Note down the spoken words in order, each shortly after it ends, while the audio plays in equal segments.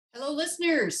Hello,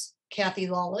 listeners. Kathy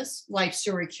Lawless, Life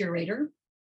Story Curator.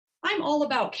 I'm all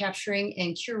about capturing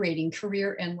and curating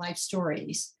career and life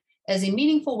stories as a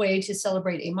meaningful way to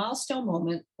celebrate a milestone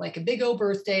moment like a big O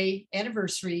birthday,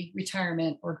 anniversary,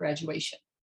 retirement, or graduation.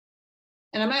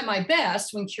 And I'm at my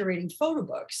best when curating photo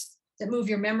books that move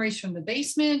your memories from the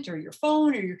basement or your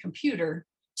phone or your computer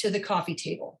to the coffee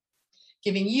table,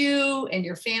 giving you and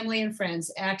your family and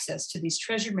friends access to these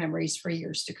treasured memories for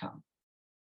years to come.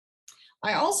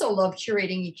 I also love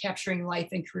curating and capturing life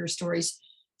and career stories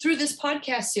through this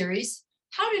podcast series,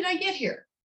 How Did I Get Here?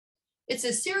 It's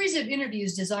a series of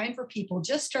interviews designed for people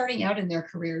just starting out in their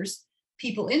careers,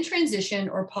 people in transition,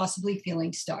 or possibly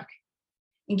feeling stuck,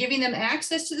 and giving them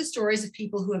access to the stories of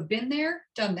people who have been there,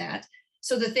 done that,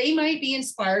 so that they might be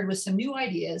inspired with some new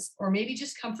ideas, or maybe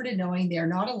just comforted knowing they are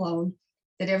not alone,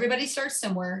 that everybody starts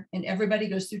somewhere and everybody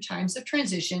goes through times of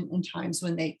transition and times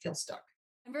when they feel stuck.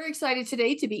 I'm very excited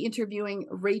today to be interviewing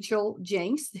Rachel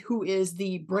Jenks, who is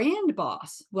the brand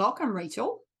boss. Welcome,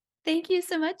 Rachel. Thank you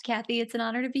so much, Kathy. It's an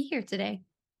honor to be here today.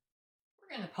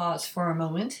 We're going to pause for a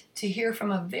moment to hear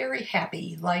from a very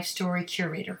happy Life Story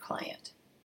Curator client.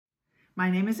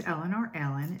 My name is Eleanor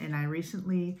Allen, and I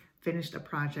recently finished a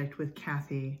project with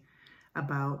Kathy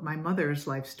about my mother's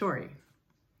life story.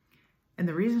 And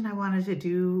the reason I wanted to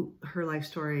do her life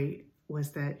story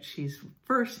was that she's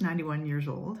first 91 years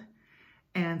old.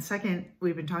 And second,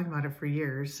 we've been talking about it for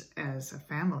years as a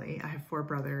family. I have 4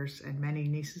 brothers and many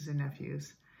nieces and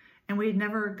nephews. And we'd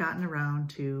never gotten around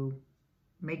to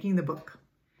making the book.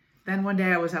 Then one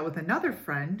day I was out with another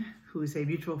friend who's a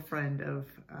mutual friend of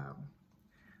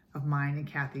mine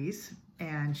and Kathy's.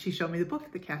 And she showed me the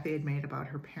book that Kathy had made about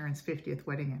her parents' 50th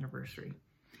wedding anniversary.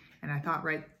 And I thought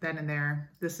right then and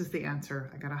there, this is the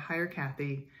answer. I got to hire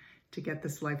Kathy to get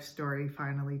this life story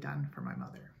finally done for my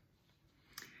mother.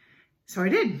 So I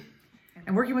did.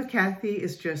 And working with Kathy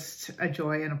is just a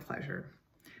joy and a pleasure.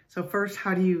 So first,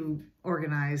 how do you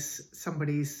organize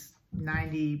somebody's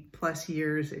 90 plus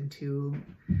years into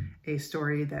a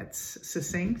story that's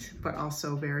succinct, but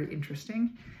also very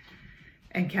interesting?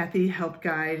 And Kathy helped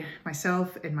guide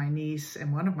myself and my niece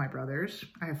and one of my brothers.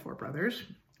 I have 4 brothers.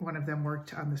 One of them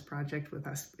worked on this project with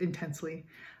us intensely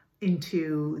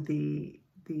into the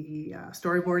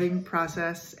storyboarding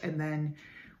process, and then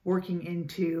working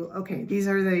into, okay, these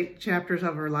are the chapters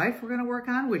of her life we're going to work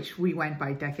on, which we went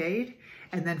by decade.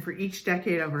 And then for each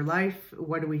decade of her life,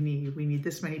 what do we need? We need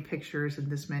this many pictures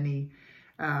and this many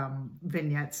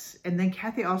vignettes. And then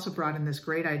Kathy also brought in this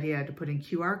great idea to put in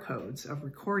QR codes of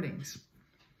recordings.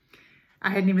 I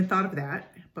hadn't even thought of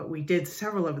that, but we did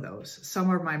several of those.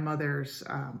 Some are my mother's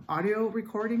audio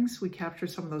recordings. We captured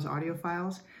some of those audio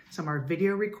files. Some are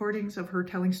video recordings of her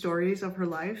telling stories of her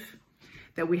life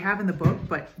that we have in the book,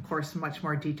 but of course, much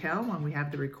more detail when we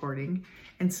have the recording.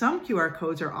 And some QR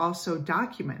codes are also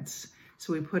documents.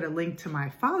 So we put a link to my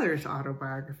father's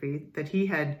autobiography that he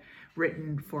had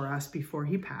written for us before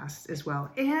he passed as well,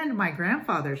 and my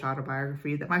grandfather's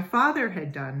autobiography that my father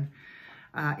had done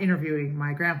interviewing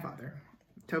my grandfather.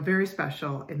 So very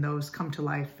special, and those come to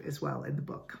life as well in the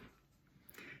book.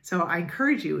 So I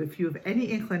encourage you, if you have any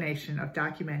inclination of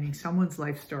documenting someone's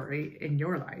life story in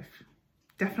your life,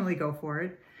 definitely go for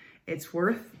it. It's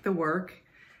worth the work,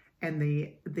 and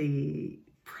the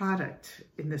product,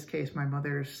 in this case, my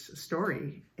mother's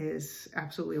story, is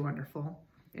absolutely wonderful,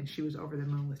 and she was over the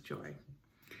moon with joy.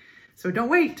 So don't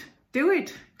wait, do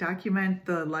it. Document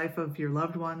the life of your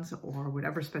loved ones or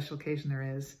whatever special occasion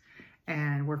there is,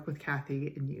 and work with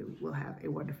Kathy, and you will have a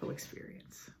wonderful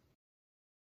experience.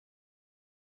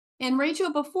 And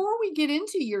Rachel, before we get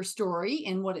into your story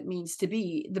and what it means to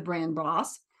be the brand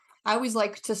boss, I always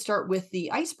like to start with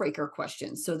the icebreaker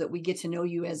questions so that we get to know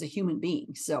you as a human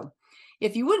being. So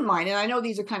if you wouldn't mind, and I know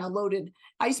these are kind of loaded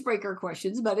icebreaker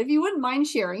questions, but if you wouldn't mind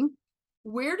sharing,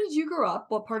 where did you grow up?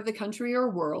 What part of the country or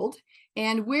world?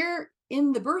 And where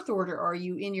in the birth order are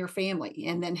you in your family?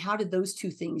 And then how did those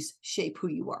 2 things shape who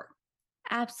you are?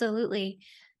 Absolutely.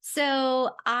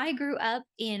 So I grew up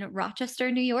in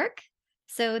Rochester, New York.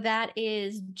 So that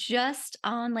is just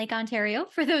on Lake Ontario,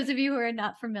 for those of you who are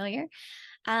not familiar.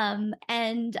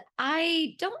 And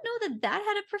I don't know that that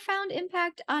had a profound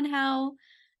impact on how,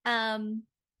 on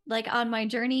my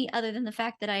journey, other than the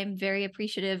fact that I am very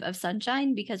appreciative of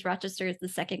sunshine because Rochester is the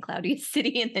second cloudiest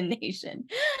city in the nation.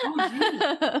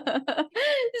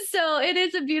 So it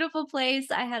is a beautiful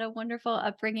place. I had a wonderful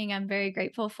upbringing I'm very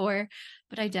grateful for,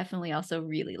 but I definitely also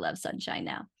really love sunshine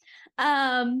now.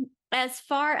 As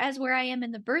far as where I am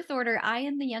in the birth order, I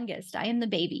am the youngest. I am the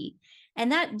baby.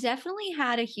 And that definitely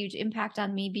had a huge impact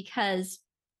on me because,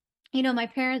 my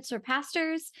parents are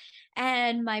pastors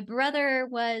and my brother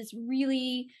was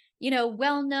really,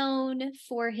 well known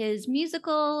for his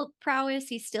musical prowess.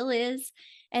 He still is.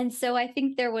 And so I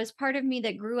think there was part of me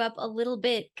that grew up a little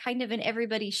bit kind of in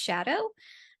everybody's shadow.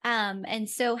 And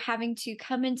so having to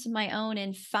come into my own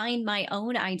and find my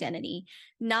own identity,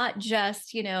 not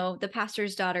just, the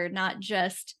pastor's daughter, not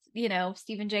just,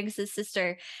 Stephen Jenks's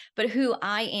sister, but who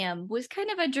I am was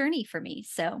kind of a journey for me.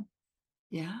 So,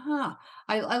 Yeah.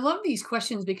 I love these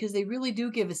questions because they really do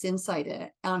give us insight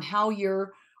on how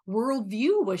your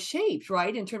worldview was shaped,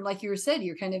 right? In terms, like you said,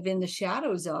 you're kind of in the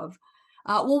shadows of.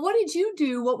 Well, what did you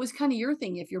do? What was kind of your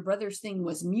thing? If your brother's thing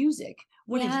was music,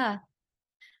 what did you? yeah,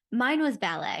 mine was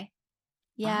ballet. Ah,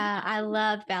 Yeah, I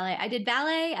loved ballet. I did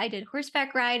ballet, I did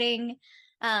horseback riding.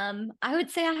 I would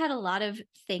say I had a lot of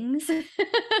things.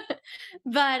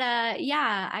 But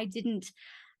yeah, I didn't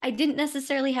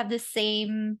necessarily have the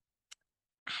same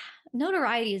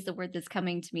notoriety is the word that's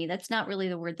coming to me. That's not really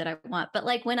the word that I want. But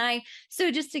like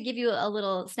so just to give you a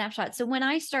little snapshot. So when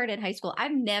I started high school,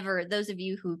 those of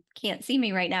you who can't see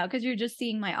me right now, because you're just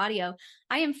seeing my audio,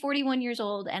 I am 41 years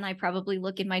old and I probably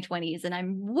look in my 20s. And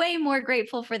I'm way more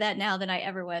grateful for that now than I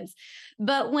ever was.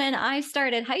 But when I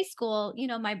started high school,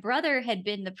 my brother had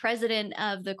been the president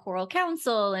of the choral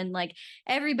council and like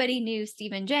everybody knew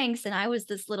Stephen Jenks. And I was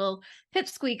this little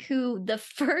pipsqueak who the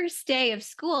first day of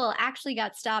school actually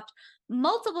got stopped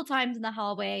multiple times in the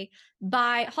hallway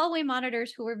by hallway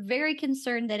monitors who were very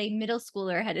concerned that a middle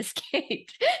schooler had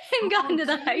escaped and gone oh, to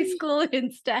the high gee. school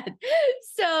instead.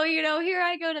 So, here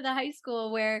I go to the high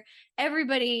school where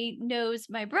everybody knows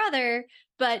my brother,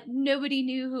 but nobody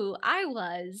knew who I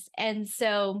was. And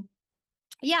so,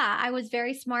 yeah, I was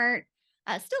very smart.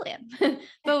 Still am,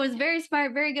 but was very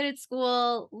smart, very good at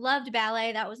school, loved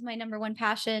ballet. That was my number one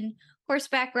passion,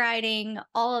 horseback riding,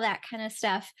 all of that kind of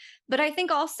stuff. But I think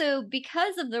also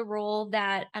because of the role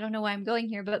that, I don't know why I'm going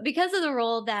here, but because of the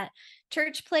role that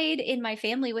church played in my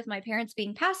family with my parents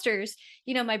being pastors,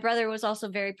 my brother was also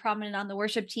very prominent on the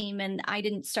worship team. And I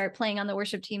didn't start playing on the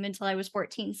worship team until I was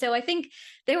 14. So I think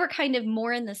they were kind of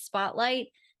more in the spotlight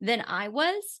than I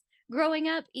was growing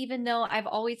up, even though I've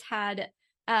always had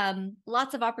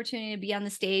lots of opportunity to be on the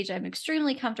stage. I'm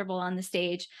extremely comfortable on the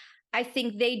stage. I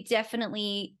think they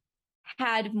definitely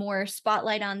had more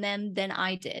spotlight on them than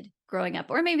I did growing up,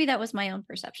 or maybe that was my own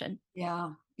perception.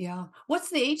 Yeah, yeah. What's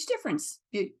the age difference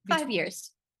 5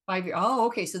 years. 5 years? Oh,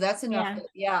 okay. So that's enough.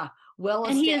 Yeah. Yeah, well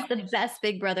And he is the established. best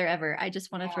big brother ever. I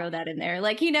just want to Yeah. throw that in there.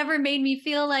 Like he never made me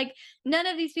feel like none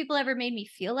of these people ever made me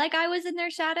feel like I was in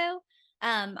their shadow.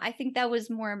 I think that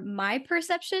was more my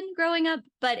perception growing up,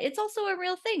 but it's also a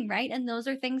real thing, right? And those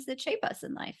are things that shape us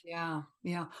in life. Yeah,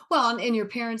 yeah. Well, and your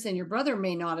parents and your brother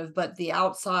may not have, but the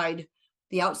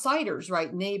outsiders,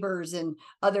 right? Neighbors and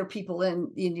other people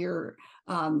in your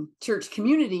church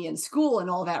community and school and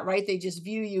all that, right? They just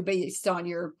view you based on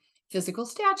your physical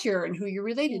stature and who you're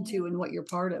related Yeah. to and what you're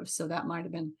part of. So that might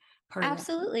have been part of that.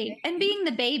 Absolutely. And being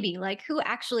the baby, like who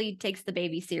actually takes the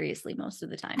baby seriously most of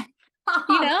the time?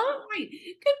 You Good know? point.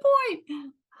 Good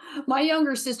point. My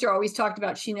younger sister always talked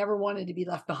about she never wanted to be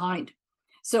left behind.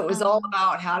 So it was all Um,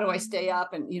 about how do I stay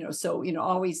up and so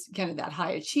always kind of that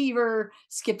high achiever,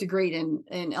 skipped a grade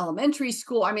in elementary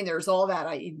school. I mean, there's all that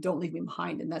I don't leave me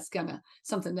behind, and that's gonna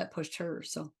something that pushed her.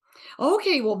 So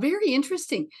okay, well, very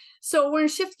interesting. So we're gonna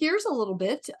shift gears a little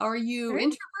bit. Are you sure.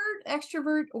 introvert,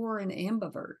 extrovert, or an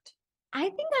ambivert? I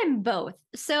think I'm both.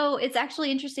 So it's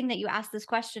actually interesting that you asked this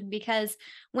question because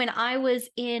when I was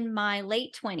in my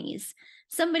late 20s,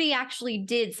 somebody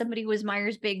who was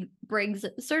Myers Briggs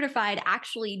certified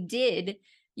actually did,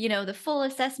 the full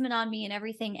assessment on me and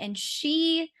everything. And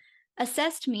she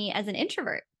assessed me as an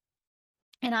introvert,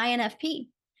 an INFP.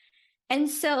 And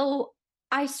so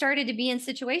I started to be in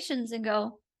situations and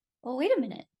go, well, wait a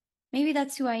minute. Maybe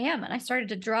that's who I am. And I started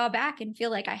to draw back and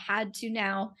feel like I had to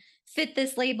now fit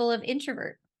this label of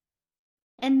introvert.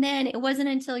 And then it wasn't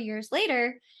until years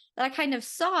later that I kind of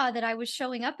saw that I was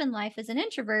showing up in life as an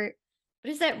introvert.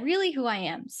 But is that really who I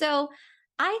am? So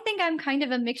I think I'm kind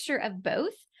of a mixture of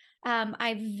both.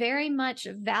 I very much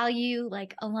value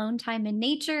like alone time in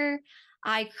nature.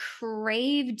 I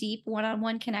crave deep one on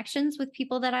one connections with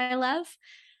people that I love.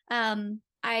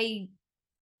 I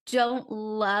don't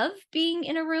love being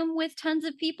in a room with tons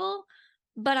of people,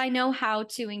 but I know how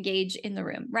to engage in the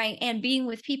room, right? And being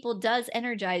with people does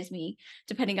energize me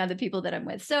depending on the people that I'm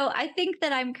with. So I think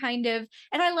that I'm kind of,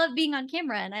 and I love being on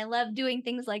camera and I love doing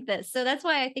things like this. So that's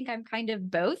why I think I'm kind of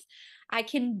both. I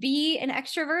can be an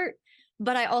extrovert,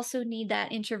 but I also need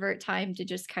that introvert time to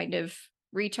just kind of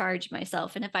recharge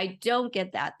myself. And if I don't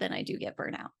get that, then I do get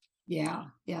burnout. Yeah,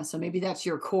 yeah. So maybe that's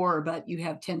your core, but you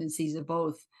have tendencies of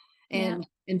both. Yeah.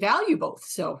 and value both.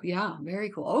 So yeah, very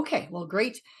cool. Okay, well,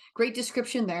 great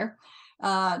description there.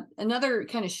 Another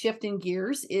kind of shift in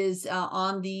gears is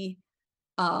on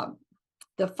uh,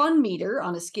 the fun meter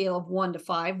on a scale of 1 to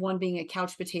 5, 1 being a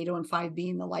couch potato and 5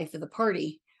 being the life of the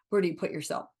party. Where do you put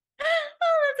yourself?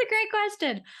 Oh, that's a great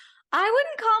question. I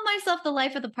wouldn't call myself the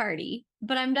life of the party,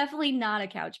 but I'm definitely not a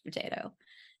couch potato.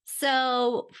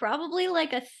 So probably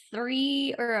like a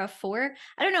 3 or a 4.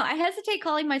 I don't know. I hesitate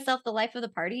calling myself the life of the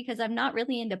party because I'm not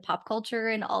really into pop culture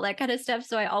and all that kind of stuff.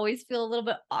 So I always feel a little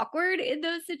bit awkward in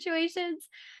those situations.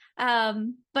 But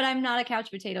I'm not a couch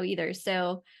potato either.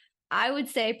 So I would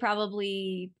say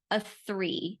probably a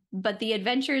 3, but the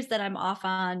adventures that I'm off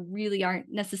on really aren't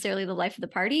necessarily the life of the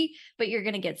party, but you're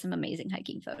going to get some amazing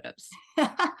hiking photos.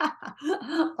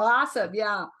 Awesome.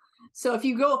 Yeah. So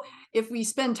if we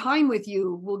spend time with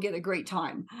you, we'll get a great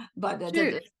time. But that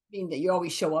Truth. doesn't mean that you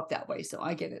always show up that way. So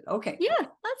I get it. Okay. Yeah,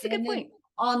 that's a good And then point.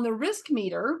 on the risk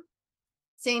meter,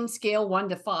 same scale, 1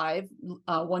 to 5,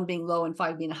 1 being low and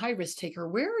 5 being a high risk taker.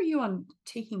 Where are you on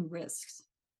taking risks?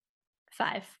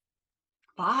 5.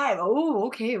 5. Oh,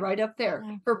 okay. Right up there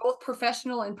Yeah. for both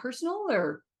professional and personal,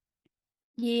 or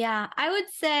Yeah, I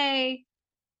would say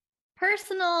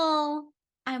personal,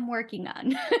 I'm working on.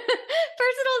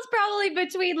 Personal is probably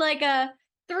between like a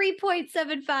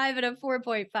 3.75 and a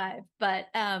 4.5, but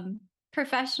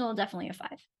professional definitely a 5.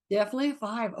 definitely a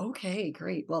 5. Okay,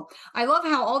 great. Well, I love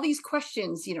how all these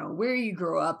questions, where you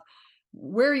grew up,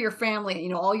 where your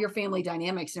family, all your family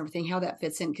dynamics and everything, how that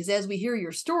fits in. Because as we hear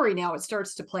your story now, it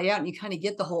starts to play out and you kind of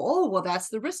get the whole, oh, well, that's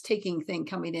the risk-taking thing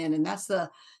coming in, and that's the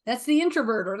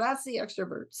introvert or that's the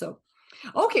extrovert. So,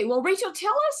 okay, well, Rachel,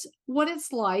 tell us what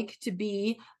it's like to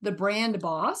be the brand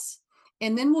boss,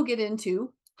 and then we'll get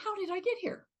into how did I get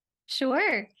here?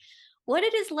 Sure. What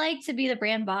it is like to be the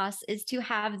brand boss is to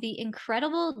have the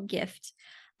incredible gift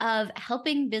of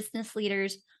helping business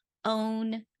leaders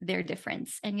own their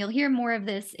difference. And you'll hear more of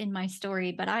this in my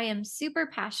story, but I am super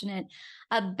passionate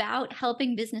about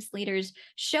helping business leaders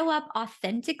show up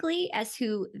authentically as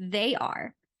who they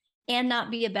are and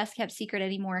not be a best kept secret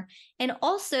anymore. And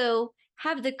also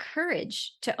have the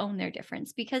courage to own their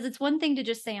difference, because it's one thing to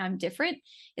just say I'm different.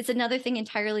 It's another thing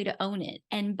entirely to own it.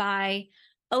 And by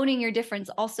owning your difference,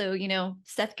 also,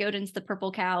 Seth Godin's the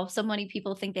purple cow. So many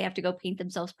people think they have to go paint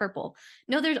themselves purple.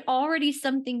 No, there's already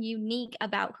something unique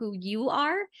about who you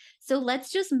are. So let's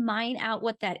just mine out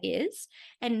what that is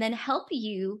and then help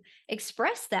you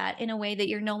express that in a way that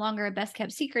you're no longer a best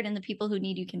kept secret and the people who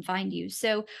need you can find you.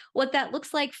 So what that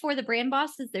looks like for the brand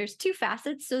boss is there's 2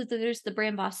 facets. So there's the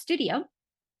brand boss studio.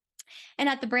 And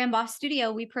at the Brand Boss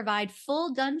Studio, we provide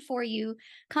full done for you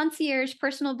concierge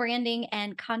personal branding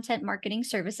and content marketing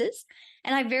services.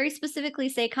 And I very specifically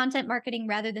say content marketing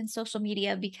rather than social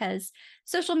media, because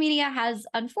social media has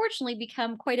unfortunately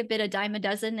become quite a bit a dime a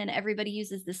dozen, and everybody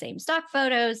uses the same stock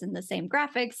photos and the same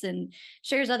graphics and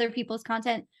shares other people's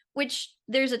content, which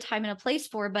there's a time and a place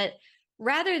for. But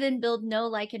rather than build know,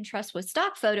 like, and trust with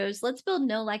stock photos, let's build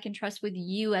know, like, and trust with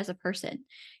you as a person,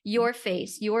 your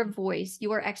face, your voice,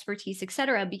 your expertise,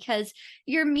 etc. Because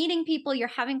you're meeting people, you're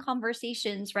having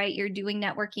conversations, right? You're doing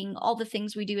networking, all the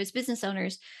things we do as business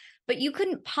owners. But you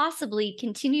couldn't possibly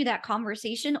continue that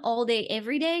conversation all day,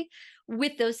 every day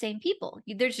with those same people.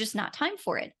 There's just not time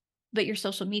for it. But your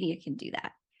social media can do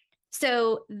that.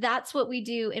 So that's what we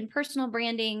do in personal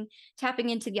branding, tapping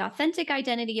into the authentic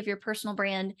identity of your personal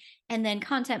brand, and then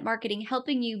content marketing,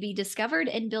 helping you be discovered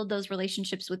and build those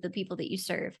relationships with the people that you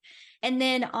serve. And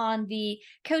then on the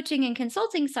coaching and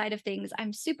consulting side of things,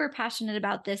 I'm super passionate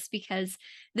about this because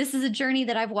this is a journey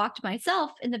that I've walked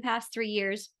myself in the past 3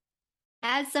 years.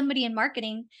 As somebody in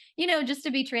marketing, just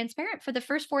to be transparent, for the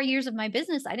first 4 years of my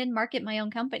business, I didn't market my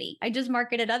own company. I just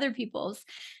marketed other people's.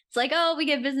 It's like, oh, we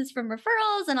get business from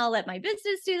referrals and I'll let my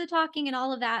business do the talking and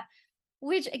all of that,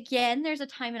 which again, there's a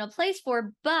time and a place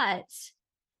for, but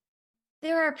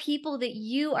there are people that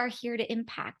you are here to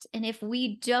impact. And if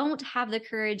we don't have the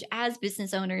courage as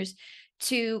business owners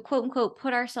to quote unquote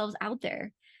put ourselves out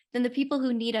there, then the people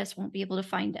who need us won't be able to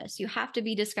find us. You have to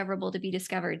be discoverable to be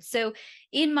discovered. So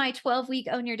in my 12-week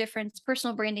Own Your Difference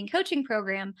personal branding coaching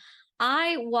program,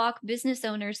 I walk business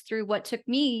owners through what took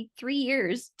me 3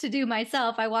 years to do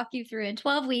myself. I walk you through in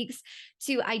 12 weeks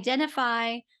to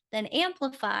identify, then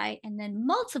amplify, and then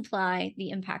multiply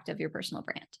the impact of your personal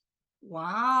brand.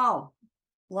 Wow.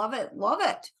 Love it. Love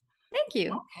it. Thank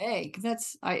you. Okay.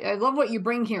 I love what you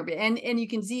bring here, and you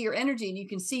can see your energy and you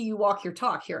can see you walk your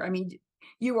talk here. I mean,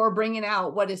 you are bringing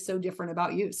out what is so different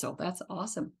about you. So that's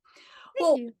awesome. Thank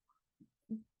Well, you.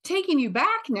 taking you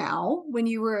back now, when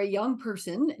you were a young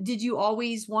person, did you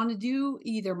always want to do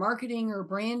either marketing or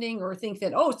branding, or think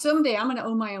that, oh, someday I'm going to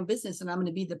own my own business and I'm going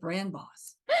to be the brand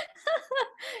boss?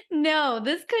 No,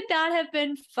 this could not have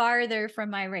been farther from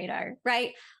my radar,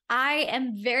 right? I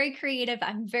am very creative.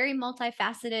 I'm very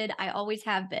multifaceted. I always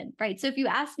have been, right? So if you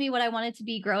asked me what I wanted to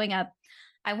be growing up,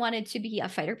 I wanted to be a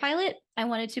fighter pilot. I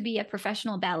wanted to be a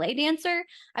professional ballet dancer.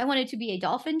 I wanted to be a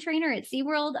dolphin trainer at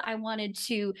SeaWorld. I wanted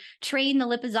to train the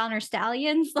Lipizzaner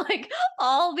stallions, like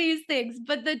all these things.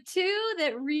 But the two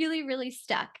that really, really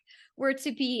stuck were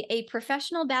to be a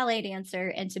professional ballet dancer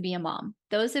and to be a mom.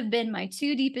 Those have been my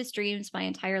two deepest dreams my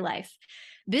entire life.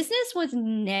 Business was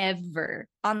never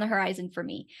on the horizon for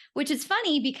me, which is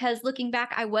funny because looking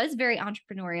back, I was very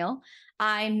entrepreneurial.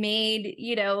 I made,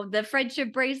 the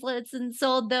friendship bracelets and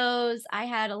sold those. I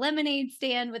had a lemonade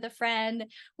stand with a friend.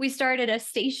 We started a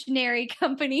stationery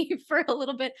company for a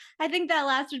little bit. I think that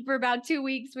lasted for about 2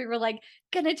 weeks. We were like,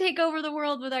 going to take over the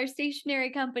world with our stationery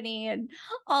company and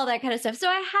all that kind of stuff. So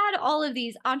I had all of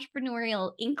these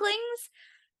entrepreneurial inklings,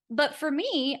 but for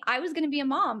me, I was going to be a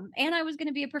mom and I was going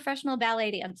to be a professional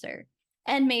ballet dancer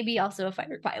and maybe also a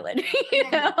fighter pilot, you Maybe.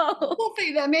 know. We'll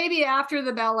think that maybe after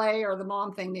the ballet or the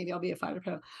mom thing, maybe I'll be a fighter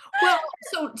pilot. Well,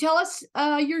 so tell us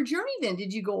your journey then.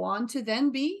 Did you go on to then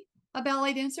be a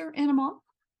ballet dancer and a mom?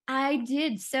 I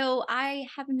did. So I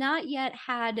have not yet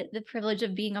had the privilege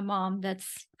of being a mom.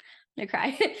 That's I'm gonna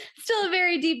cry. Still a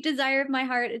very deep desire of my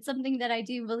heart. It's something that I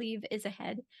do believe is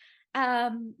ahead.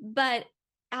 But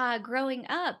growing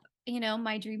up,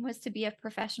 my dream was to be a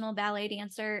professional ballet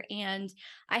dancer. And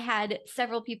I had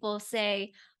several people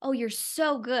say, "Oh, you're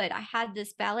so good." I had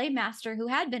this ballet master who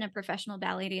had been a professional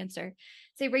ballet dancer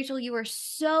say, "Rachel, you are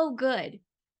so good,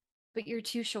 but you're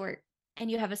too short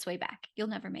and you have a sway back. You'll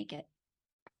never make it."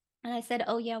 And I said,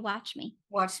 "Oh, yeah, watch me."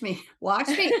 Watch me. Watch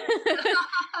me.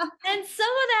 And some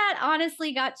of that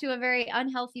honestly got to a very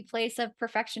unhealthy place of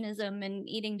perfectionism and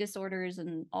eating disorders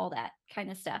and all that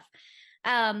kind of stuff,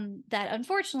 that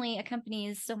unfortunately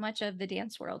accompanies so much of the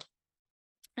dance world.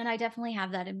 And I definitely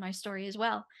have that in my story as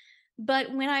well.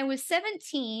 But when I was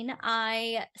 17,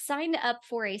 I signed up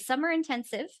for a summer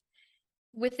intensive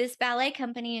with this ballet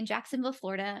company in Jacksonville,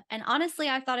 Florida. And honestly,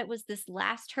 I thought it was this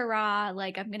last hurrah,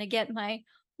 like I'm going to get my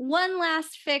one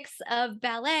last fix of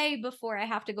ballet before I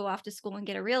have to go off to school and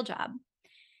get a real job.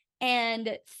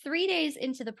 And 3 days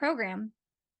into the program,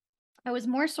 I was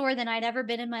more sore than I'd ever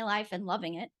been in my life and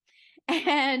loving it.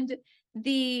 And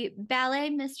the ballet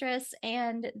mistress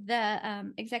and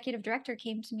the executive director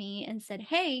came to me and said,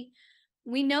 "Hey,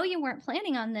 we know you weren't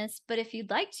planning on this, but if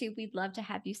you'd like to, we'd love to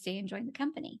have you stay and join the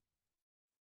company,"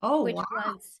 Oh, which wow.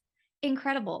 was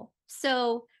incredible.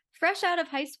 So, fresh out of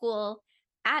high school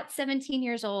at 17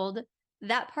 years old,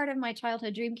 that part of my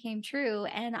childhood dream came true.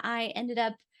 And I ended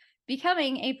up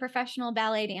becoming a professional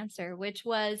ballet dancer, which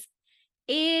was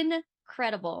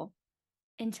incredible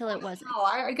until it wasn't. Oh,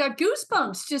 I got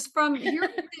goosebumps just from hearing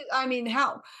it. I mean,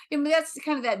 how, I mean, that's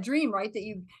kind of that dream, right?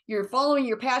 That you're following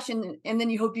your passion and then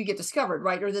you hope you get discovered,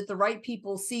 right? Or that the right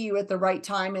people see you at the right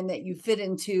time and that you fit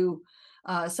into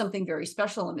something very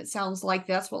special. And it sounds like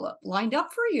that's what lined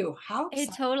up for you. How It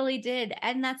exciting. totally did.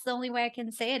 And that's the only way I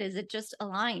can say it is it just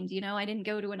aligned. I didn't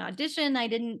go to an audition.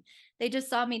 They just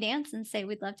saw me dance and say,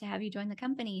 "We'd love to have you join the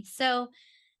company." So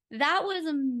that was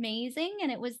amazing.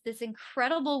 And it was this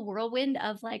incredible whirlwind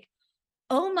of like,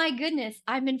 oh my goodness,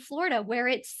 I'm in Florida where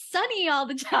it's sunny all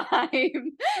the time. I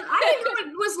didn't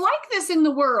know it was like this in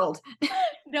the world.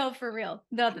 No, for real.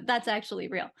 No, that's actually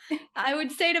real. I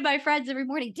would say to my friends every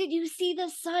morning, "Did you see the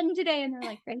sun today?" And they're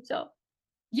like, "Rachel,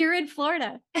 you're in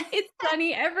Florida. It's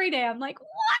sunny every day." I'm like,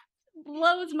 "What?"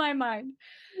 Blows my mind.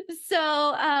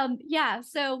 So, yeah,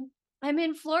 so I'm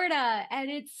in Florida and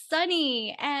it's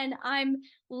sunny and I'm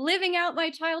living out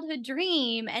my childhood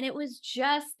dream. And it was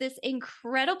just this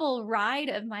incredible ride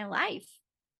of my life.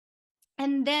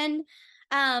 And then,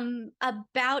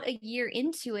 about a year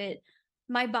into it,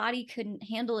 my body couldn't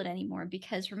handle it anymore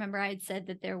because remember, I had said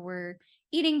that there were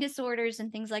eating disorders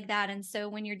and things like that. And so,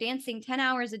 when you're dancing 10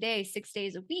 hours a day, 6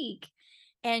 days a week,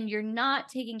 and you're not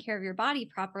taking care of your body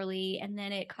properly, and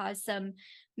then it caused some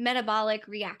metabolic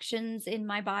reactions in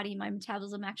my body, my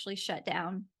metabolism actually shut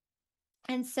down.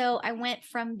 And so, I went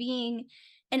from being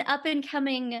an up and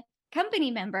coming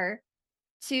company member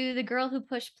to the girl who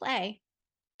pushed play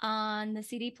on the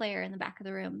CD player in the back of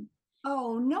the room.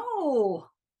 Oh, no.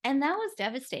 And that was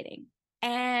devastating.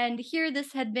 And here,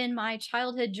 this had been my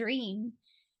childhood dream.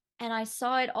 and I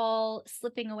saw it all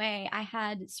slipping away. I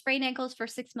had sprained ankles for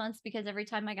 6 months because every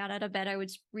time I got out of bed, I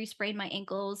would re-sprain my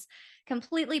ankles,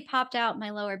 completely popped out my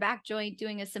lower back joint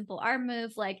doing a simple arm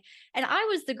move. Like, and I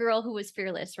was the girl who was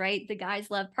fearless, right? The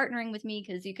guys loved partnering with me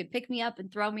because you could pick me up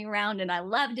and throw me around, and I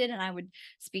loved it. And I would,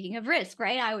 speaking of risk,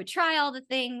 right? I would try all the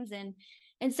things.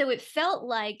 And so it felt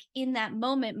like in that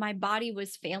moment, my body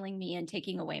was failing me and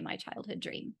taking away my childhood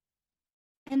dream.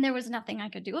 And there was nothing I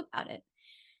could do about it.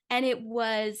 And it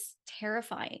was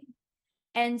terrifying.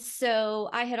 And so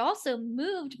I had also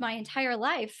moved my entire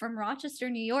life from Rochester,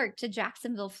 New York to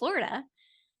Jacksonville, Florida.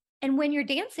 And when you're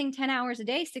dancing 10 hours a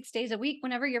day, 6 days a week,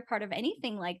 whenever you're part of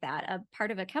anything like that, a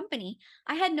part of a company,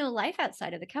 I had no life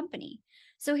outside of the company.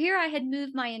 So here I had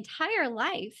moved my entire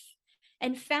life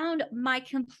and found my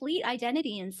complete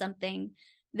identity in something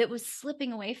that was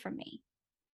slipping away from me.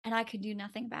 And I could do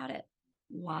nothing about it.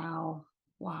 Wow.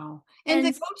 Wow. And the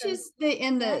And so, coaches,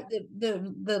 and yeah.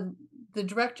 the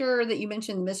director that you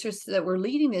mentioned, the mistress that were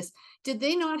leading this, did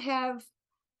they not have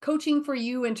coaching for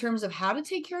you in terms of how to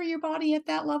take care of your body at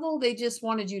that level? They just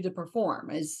wanted you to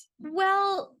perform.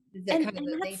 Well, Is that and kind of and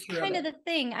the that's nature of kind it? of the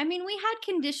thing. I mean, we had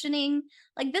conditioning.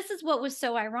 Like, this is what was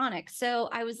so ironic. So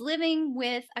I was living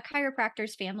with a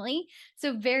chiropractor's family,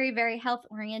 so very, very health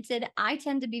oriented. I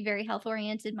tend to be very health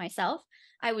oriented myself.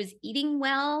 I was eating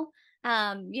well.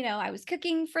 I was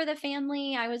cooking for the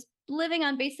family. I was living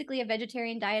on basically a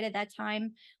vegetarian diet at that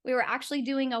time. We were actually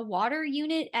doing a water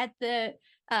unit at the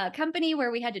company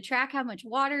where we had to track how much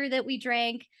water that we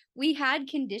drank. We had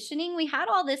conditioning, we had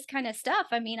all this kind of stuff.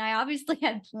 I mean, I obviously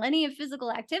had plenty of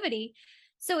physical activity.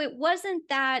 So it wasn't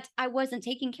that I wasn't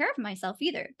taking care of myself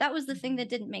either. That was the thing that Mhm.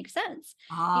 didn't make sense,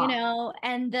 Ah.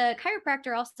 and the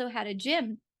chiropractor also had a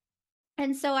gym.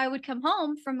 And so I would come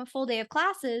home from a full day of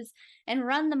classes and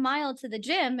run the mile to the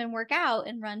gym and work out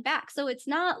and run back. So it's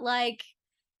not like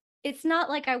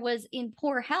I was in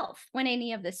poor health when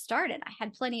any of this started. I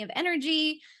had plenty of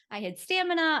energy, I had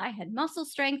stamina, I had muscle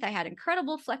strength, I had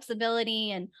incredible flexibility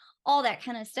and all that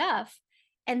kind of stuff.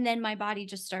 And then my body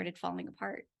just started falling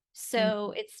apart. Mm.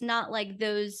 So it's not like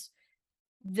those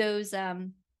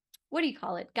what do you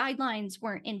call it? Guidelines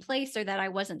weren't in place or that I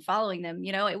wasn't following them.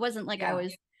 It wasn't like I Yeah.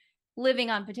 was living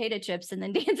on potato chips and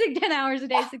then dancing 10 hours a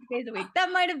day, 6 days a week.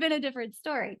 That might have been a different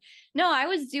story. No, I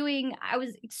was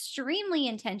extremely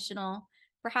intentional,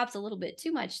 perhaps a little bit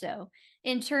too much so,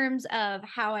 in terms of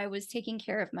how I was taking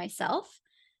care of myself.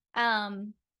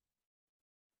 Um,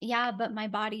 yeah, but my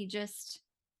body just,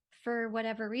 for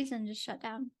whatever reason, just shut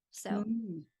down. So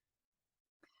Mm.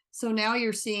 So now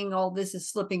you're seeing all this is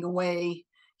slipping away,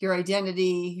 your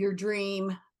identity, your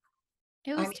dream.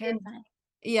 it I was mean, terrifying.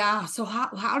 yeah. So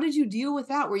how did you deal with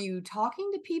that? Were you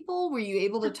talking to people? Were you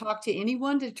able to talk to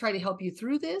anyone to try to help you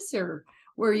through this, or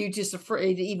were you just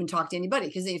afraid to even talk to anybody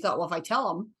because you thought, well, if I tell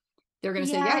them, they're going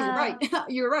to say, yeah, you're right, Yeah.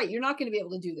 you're right. You're not going to be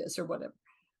able to do this or whatever.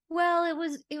 Well,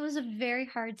 it was a very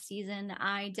hard season.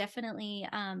 I definitely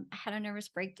had a nervous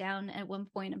breakdown at one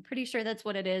point. I'm pretty sure that's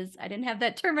what it is. I didn't have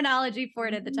that terminology for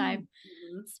it at the Mm, time.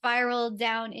 mhm. Spiraled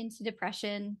down into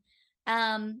depression.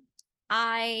 Um,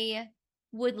 I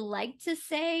would like to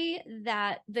say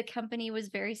that the company was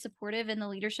very supportive and the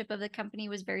leadership of the company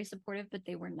was very supportive, but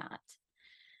they were not.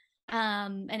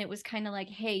 And it was kind of like,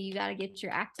 hey, you got to get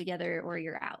your act together or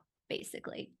you're out,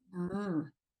 basically.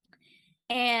 Mm,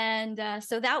 And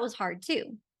so that was hard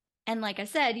too. And like I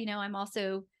said, I'm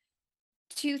also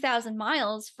 2,000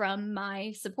 miles from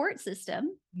my support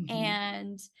system mhm.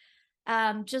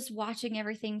 and just watching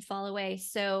everything fall away.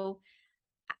 So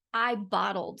I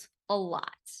bottled a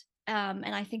lot.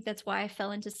 And I think that's why I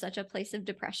fell into such a place of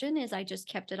depression is I just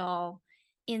kept it all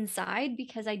inside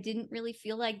because I didn't really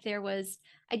feel like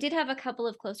I did have a couple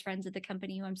of close friends at the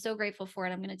company who I'm so grateful for.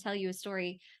 And I'm going to tell you a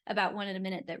story about one in a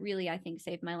minute that really, I think,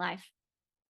 saved my life.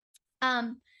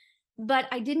 Um, but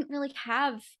I didn't really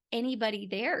have anybody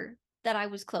there that I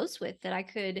was close with that I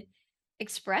could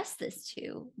express this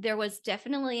to. There was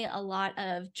definitely a lot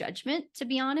of judgment, to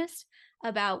be honest,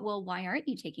 about, well, why aren't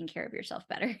you taking care of yourself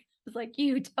better? It's like,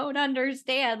 you don't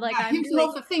understand. Like, Yeah, I'm here's all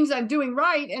doing, the things I'm doing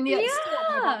right, and yet still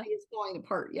my yeah, body is falling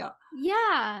apart. Yeah.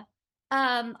 yeah.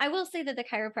 I will say that the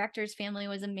chiropractor's family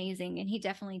was amazing and he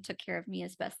definitely took care of me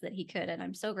as best that he could. And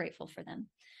I'm so grateful for them.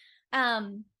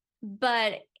 Um,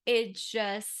 but it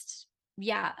just,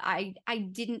 yeah, I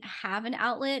didn't have an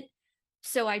outlet,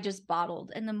 so I just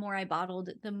bottled. And the more I bottled,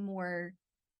 the more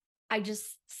I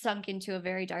just sunk into a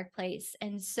very dark place.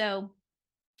 And so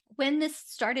when this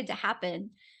started to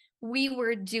happen, we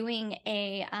were doing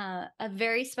a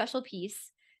very special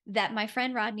piece that my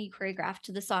friend Rodney choreographed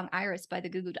to the song Iris by the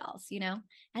Goo Goo Dolls, And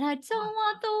I don't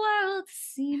want the world to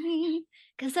see me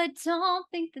 'cause I don't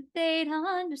think that they'd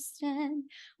understand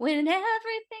when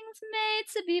everything's made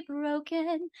to be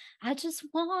broken. I just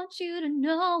want you to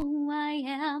know who I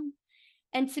am.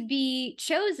 And to be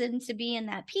chosen to be in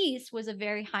that piece was a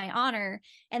very high honor.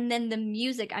 And then the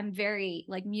music, I'm very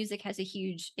like, music has a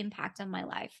huge impact on my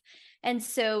life. And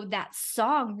so that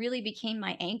song really became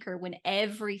my anchor when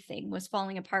everything was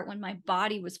falling apart, when my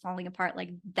body was falling apart.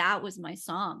 Like, that was my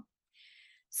song.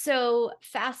 So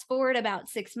fast forward about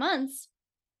 6 months,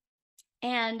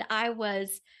 and I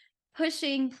was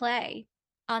pushing play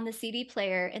on the CD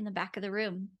player in the back of the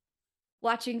room,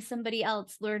 watching somebody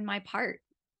else learn my part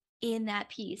in that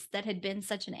piece that had been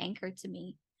such an anchor to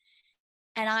me.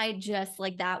 And I just,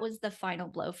 like, that was the final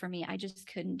blow for me. I just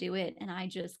couldn't do it. And I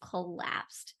just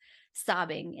collapsed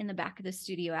sobbing in the back of the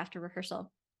studio after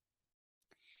rehearsal.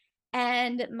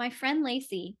 And my friend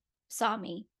Lacey saw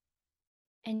me,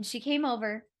 and she came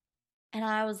over, and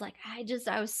I was like, I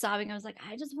was sobbing. I was like,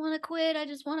 I just want to quit. I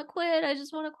just want to quit. I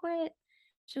just want to quit.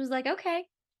 She was like, okay,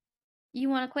 you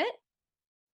want to quit?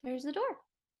 There's the door.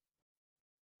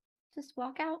 Just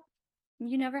walk out.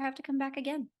 You never have to come back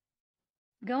again.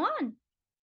 Go on.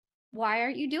 Why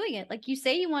aren't you doing it? Like, you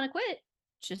say you want to quit.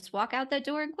 Just walk out that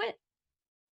door and quit.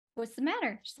 What's the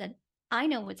matter? She said, I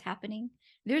know what's happening.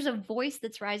 There's a voice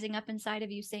that's rising up inside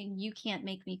of you saying, you can't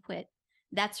make me quit.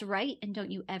 That's right. And don't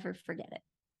you ever forget it.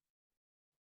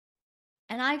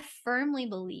 And I firmly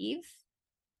believe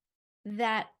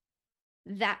that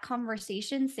that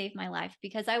conversation saved my life,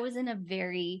 because I was in a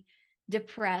very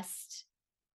depressed,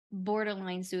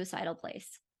 borderline suicidal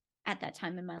place at that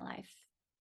time in my life.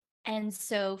 And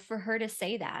so for her to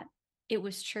say that, it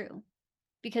was true.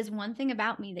 Because one thing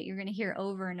about me that you're going to hear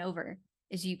over and over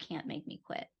is, you can't make me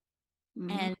quit.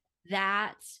 Mhm. And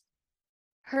that,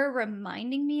 her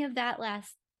reminding me of that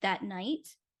night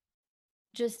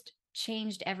just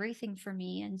changed everything for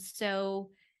me. And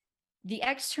so the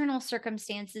external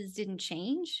circumstances didn't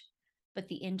change, but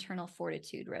the internal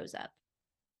fortitude rose up.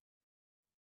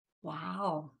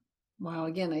 Wow. Wow.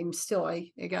 Again,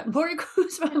 I got more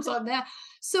goosebumps on that.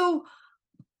 So,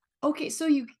 okay, so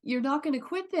you're not going to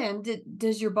quit then.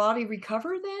 Does your body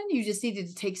recover then? You just needed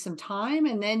to take some time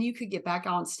and then you could get back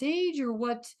on stage, or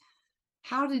what?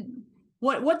 How did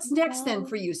what's next then No,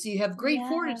 for you? So you have great yeah.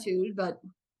 fortitude, but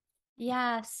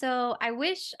Yeah. So I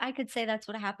wish I could say that's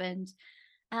what happened.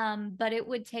 But it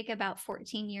would take about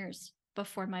 14 years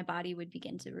before my body would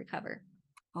begin to recover.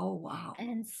 oh wow.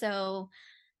 And so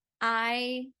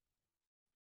I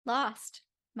lost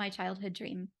my childhood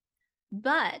dream,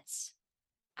 but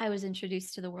I was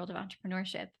introduced to the world of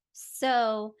entrepreneurship.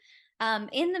 So,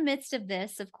 in the midst of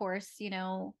this, of course,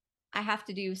 I have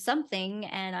to do something,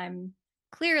 and I'm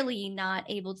clearly not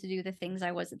able to do the things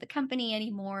I was at the company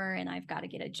anymore. And I've got to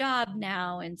get a job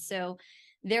now. And so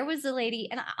there was a lady,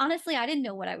 and honestly, I didn't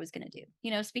know what I was going to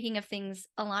do. Speaking of things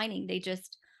aligning, they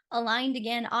just aligned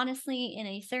again, honestly, in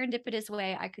a serendipitous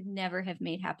way I could never have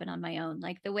made happen on my own.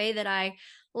 Like, the way that I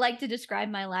like to describe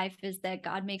my life is that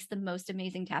God makes the most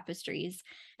amazing tapestries,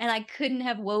 and I couldn't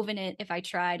have woven it if I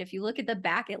tried. If you look at the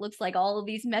back, it looks like all of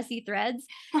these messy threads.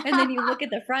 And then you look at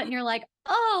the front and you're like,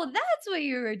 oh, that's what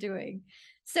you were doing.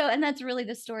 So, and that's really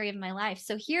the story of my life.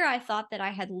 So here I thought that I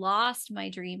had lost my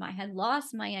dream. I had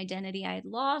lost my identity. I had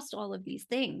lost all of these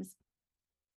things.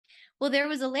 Well, there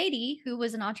was a lady who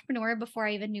was an entrepreneur before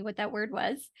I even knew what that word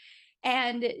was.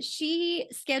 And she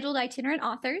scheduled itinerant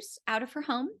authors out of her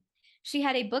home. She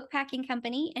had a book packing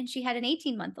company, and she had an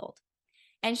 18-month-old,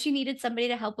 and she needed somebody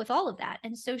to help with all of that.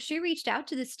 And so she reached out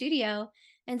to the studio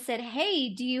and said, hey,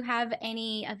 do you have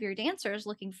any of your dancers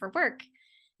looking for work?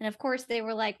 And of course they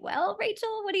were like, well,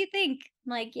 Rachel, what do you think?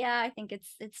 I'm like, yeah, I think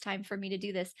it's time for me to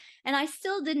do this. And I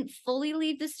still didn't fully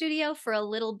leave the studio for a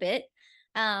little bit.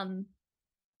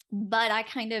 But I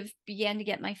kind of began to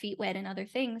get my feet wet in other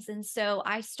things. And so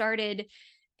I started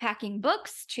packing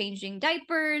books, changing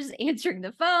diapers, answering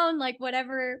the phone, like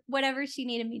whatever she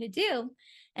needed me to do.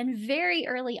 And very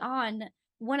early on,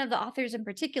 one of the authors in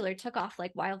particular took off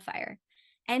like wildfire,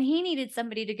 and he needed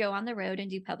somebody to go on the road and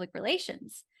do public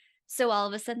relations. So all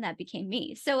of a sudden that became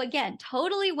me. So again,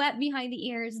 totally wet behind the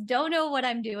ears, don't know what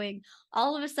I'm doing.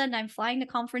 All of a sudden I'm flying to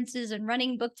conferences and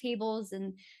running book tables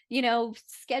and,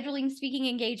 scheduling speaking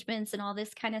engagements and all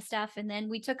this kind of stuff. And then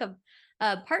we took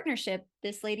a partnership.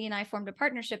 This lady and I formed a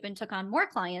partnership and took on more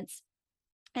clients,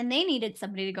 and they needed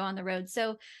somebody to go on the road.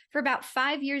 So for about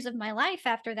 5 years of my life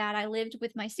after that, I lived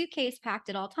with my suitcase packed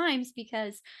at all times,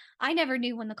 because I never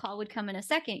knew when the call would come in a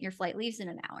second. Your flight leaves in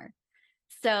an hour.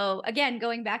 So again,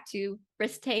 going back to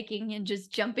risk taking and just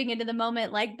jumping into the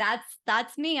moment, like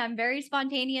that's me. I'm very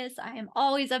spontaneous. I am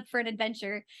always up for an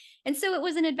adventure. And so it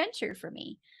was an adventure for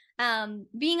me.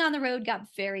 Being on the road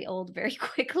got very old very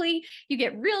quickly. You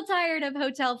get real tired of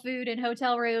hotel food and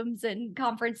hotel rooms and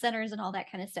conference centers and all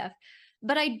that kind of stuff.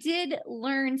 But I did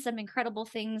learn some incredible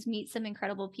things, meet some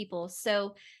incredible people.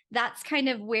 So that's kind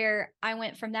of where I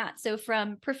went from that. So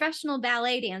from professional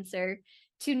ballet dancer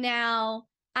to now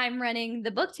I'm running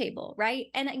the book table, right?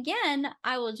 And again,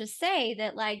 I will just say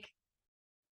that, like,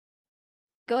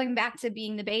 going back to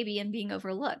being the baby and being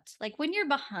overlooked, like when you're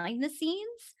behind the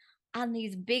scenes on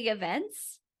these big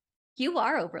events, you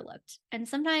are overlooked and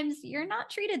sometimes you're not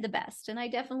treated the best. And I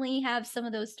definitely have some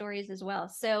of those stories as well.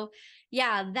 So,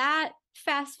 yeah, that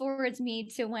fast forwards me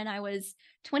to when I was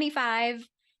 25.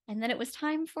 And then it was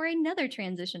time for another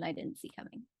transition I didn't see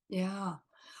coming. Yeah.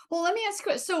 Well, let me ask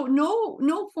you, so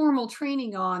no formal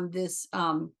training on this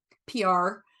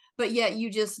PR, but yet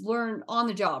you just learn on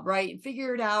the job, right?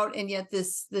 Figure it out. And yet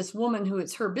this woman who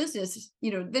it's her business,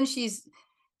 then sees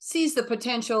the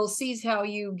potential, sees how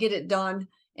you get it done,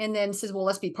 and then says, well,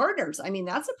 let's be partners. I mean,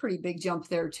 that's a pretty big jump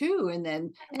there too. And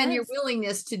then It and your was.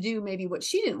 willingness to do maybe what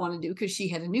she didn't want to do because she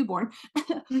had a newborn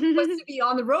was to be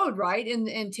on the road, right?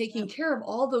 And taking care of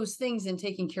all those things and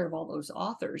taking care of all those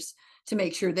authors to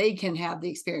make sure they can have the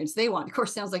experience they want. Of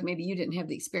course, sounds like maybe you didn't have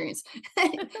the experience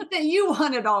that you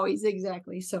wanted always.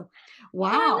 Exactly. So,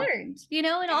 But I wow. learned, in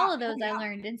Yeah. all of Oh, those I yeah.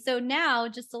 learned. And so now,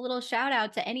 just a little shout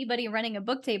out to anybody running a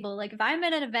book table. Like, if I'm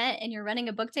at an event and you're running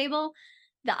a book table,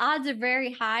 the odds are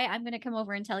very high I'm going to come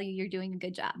over and tell you you're doing a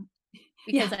good job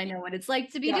because Yeah. I know what it's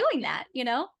like to be Yeah. doing that?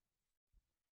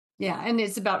 Yeah. And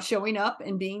it's about showing up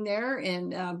and being there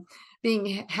and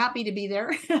being happy to be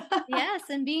there. Yes.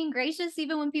 And being gracious,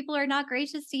 even when people are not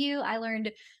gracious to you. I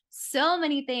learned so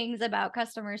many things about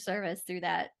customer service through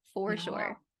that for Yeah.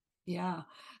 sure. Yeah.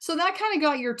 So that kind of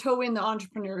got your toe in the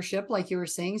entrepreneurship, like you were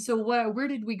saying. So where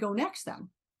did we go next then?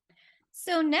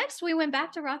 So next we went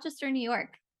back to Rochester, New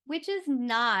York, which is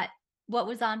not what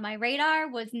was on my radar,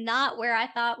 was not where I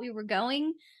thought we were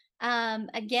going.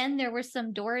 Again, there were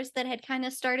some doors that had kind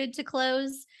of started to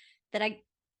close that I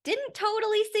didn't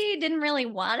totally see, didn't really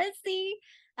want to see.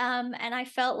 And I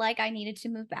felt like I needed to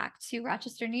move back to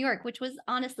Rochester, New York, which was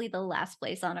honestly the last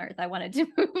place on earth I wanted to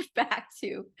move back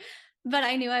to. But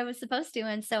I knew I was supposed to,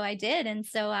 and so I did. And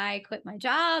so I quit my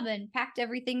job and packed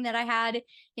everything that I had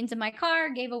into my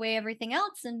car, gave away everything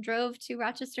else, and drove to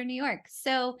Rochester, New York.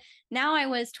 So now I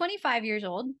was 25 years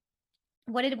old.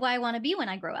 What did I want to be when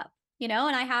I grow up? And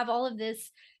I have all of this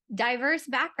diverse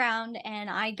background, and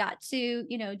I got to,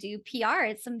 do PR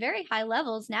at some very high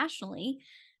levels nationally,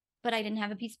 but I didn't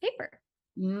have a piece of paper.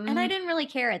 And I Mm-hmm. didn't really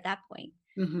care at that point.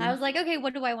 I was like, okay,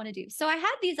 what do I want to do? So I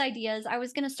had these ideas. I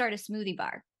was going to start a smoothie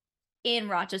bar in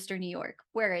Rochester, New York,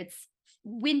 where it's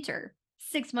winter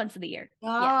 6 months of the year. Yeah,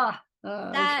 Ah,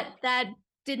 okay. that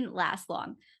didn't last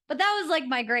long, but that was like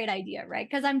my great idea, right?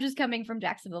 Because I'm just coming from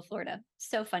Jacksonville, Florida.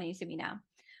 So funny to me now.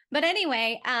 But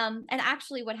anyway, and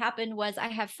actually, what happened was I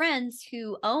have friends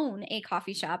who own a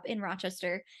coffee shop in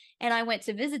Rochester, and I went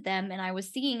to visit them, and I was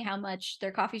seeing how much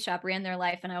their coffee shop ran their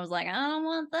life, and I was like, I don't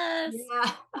want this.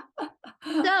 Yeah.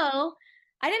 So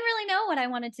I didn't really know what I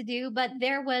wanted to do, but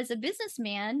there was a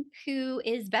businessman who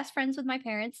is best friends with my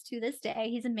parents to this day.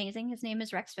 He's amazing. His name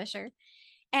is Rex Fisher.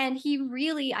 And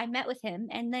I met with him,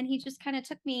 and then he just kind of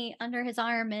took me under his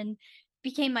arm and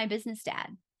became my business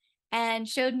dad and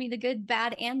showed me the good,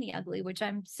 bad, and the ugly, which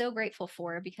I'm so grateful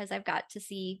for because I've got to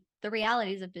see the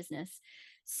realities of business.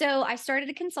 So I started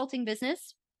a consulting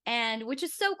business, and which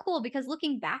is so cool because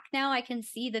looking back now, I can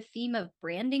see the theme of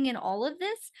branding in all of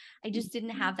this. I just didn't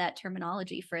have that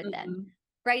terminology for it then. Mhm.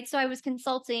 Right. So I was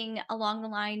consulting along the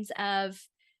lines of,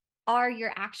 are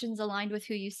your actions aligned with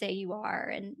who you say you are?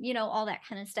 And, all that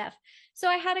kind of stuff. So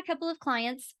I had a couple of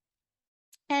clients,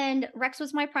 and Rex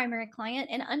was my primary client.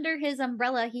 And under his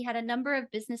umbrella, he had a number of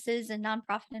businesses and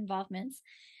nonprofit involvements.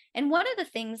 And one of the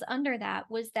things under that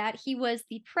was that he was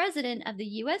the president of the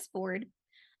US board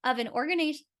of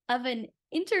an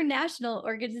international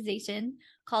organization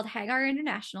called Hagar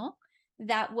International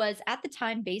that was at the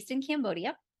time based in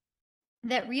Cambodia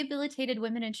that rehabilitated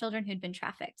women and children who'd been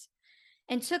trafficked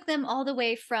and took them all the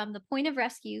way from the point of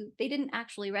rescue. They didn't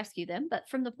actually rescue them, but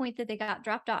from the point that they got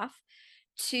dropped off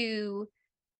to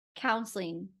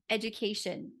counseling,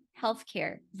 education,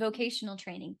 healthcare, vocational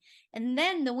training. And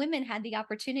then the women had the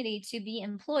opportunity to be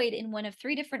employed in one of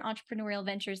 3 different entrepreneurial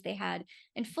ventures they had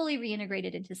and fully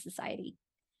reintegrated into society.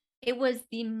 It was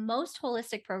the most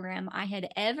holistic program I had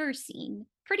ever seen,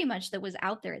 pretty much, that was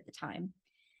out there at the time.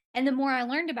 And the more I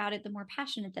learned about it, the more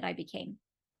passionate that I became.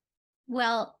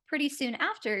 Well, pretty soon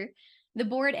after, the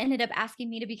board ended up asking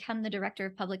me to become the director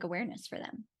of public awareness for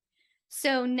them.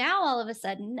 So now all of a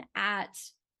sudden at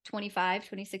 25,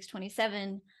 26,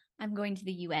 27, I'm going to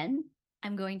the UN.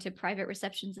 I'm going to private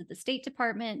receptions at the State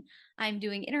Department. I'm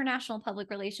doing international public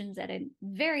relations at a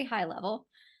very high level,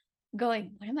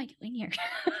 going, what am I doing here?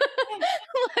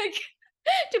 Like,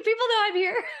 do people know I'm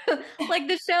here? Like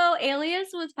the show Alias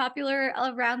was popular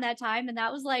around that time, and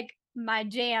that was like my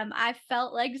jam. I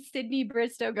felt like Sydney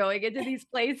Bristow going into these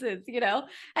places, and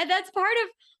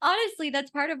honestly,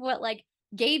 that's part of what like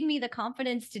gave me the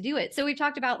confidence to do it. So we've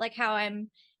talked about like how I'm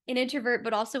an introvert,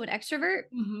 but also an extrovert.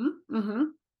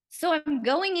 So I'm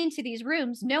going into these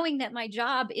rooms knowing that my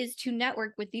job is to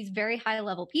network with these very high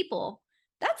level people.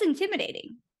 That's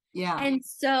intimidating. Yeah. And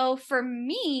so for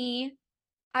me,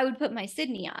 I would put my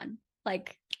Sydney on,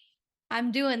 like,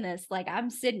 I'm doing this, like I'm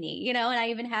Sydney, and I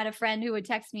even had a friend who would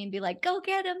text me and be like, go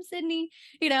get him, Sydney,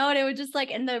 and it would just like,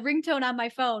 and the ringtone on my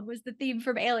phone was the theme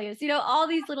from Alias, all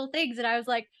these little things. And I was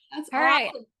like, That's all right,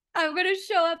 awesome. I'm going to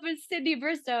show up as Sydney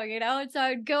Bristow, and so I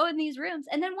would go in these rooms.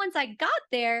 And then once I got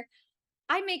there,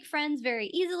 I make friends very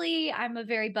easily. I'm a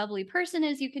very bubbly person,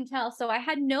 as you can tell. So I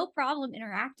had no problem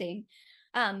interacting.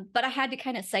 But I had to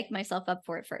kind of psych myself up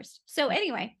for it first. So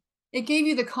anyway, It gave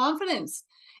you the confidence.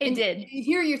 it did.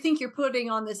 Here you think you're putting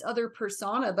on this other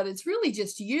persona, but it's really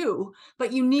just you,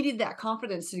 but you needed that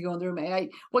confidence to go in the room.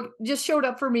 What just showed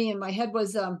up for me in my head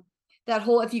was that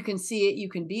whole, if you can see it, you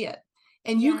can be it.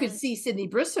 And you could Yes. see Sydney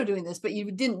Bristow doing this, but you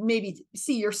didn't maybe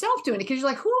see yourself doing it because you're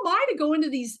like, who am I to go into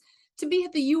these, to be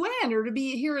at the UN or to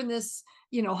be here in this,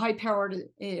 high powered,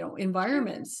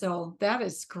 environment. So that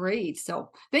is great. So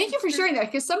thank you for sharing that,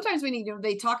 because sometimes we need,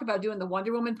 they talk about doing the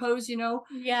Wonder Woman pose,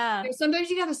 Yeah. sometimes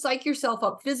you got to psych yourself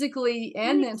up physically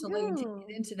and Me mentally to too.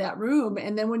 get into that room.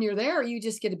 And then when you're there, you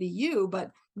just get to be you.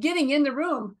 But getting in the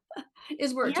room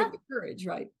is where it Yeah, took the courage,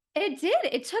 right? it did.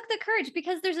 It took the courage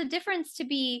because there's a difference to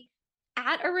be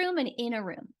at a room and in a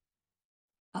room.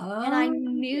 And I Oh,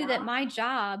 knew that yeah. my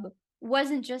job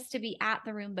wasn't just to be at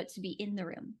the room, but to be in the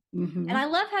room. And I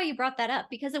Mhm. love how you brought that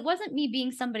up because it wasn't me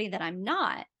being somebody that I'm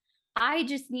not. I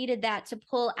just needed that to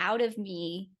pull out of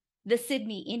me the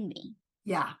Sydney in me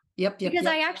Yeah. Yep. because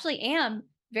I actually am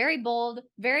very bold,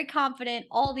 very confident,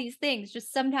 all these things.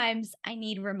 Just sometimes I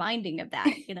need reminding of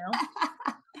that.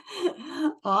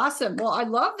 Awesome. Well, I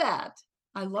love that.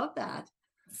 I love that.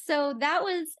 So that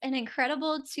was an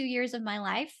incredible 2 years of my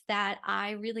life that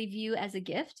I really view as a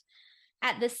gift.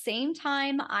 At the same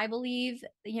time, I believe,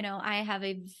 I have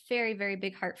a very, very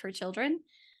big heart for children,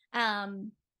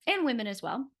 and women as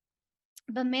well.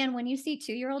 But man, when you see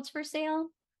 2-year-olds for sale,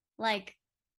 like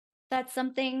that's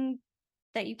something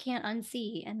that you can't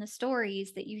unsee, and the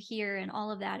stories that you hear and all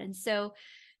of that. And so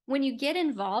when you get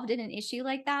involved in an issue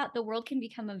like that, the world can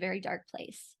become a very dark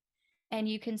place. And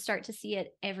you can start to see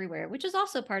it everywhere, which is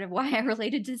also part of why I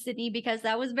related to Sydney, because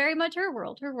that was very much her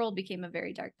world. Her world became a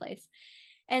very dark place.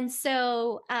 And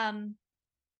so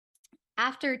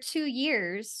after 2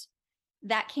 years,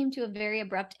 that came to a very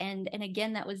abrupt end. And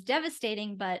again, that was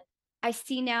devastating, but I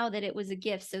see now that it was a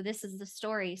gift. So this is the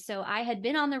story. So I had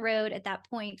been on the road at that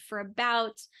point for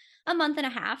about a month and a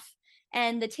half.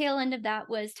 And the tail end of that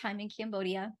was time in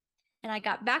Cambodia. And I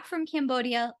got back from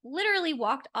Cambodia, literally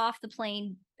walked off the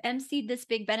plane, emceed this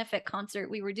big benefit concert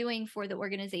we were doing for the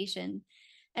organization.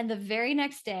 And the very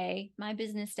next day, my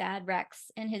business dad,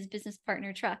 Rex, and his business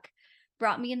partner, Truck,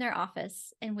 brought me in their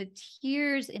office, and with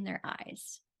tears in their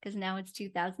eyes, because now it's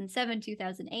 2007,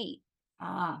 2008,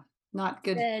 Ah, not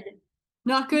good. said,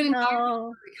 Not good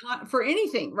no, for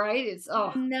anything, right? It's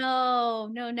no,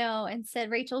 no, no. And said,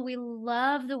 Rachel, we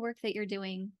love the work that you're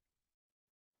doing.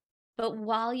 But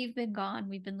while you've been gone,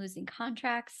 we've been losing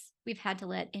contracts. We've had to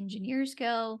let engineers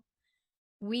go.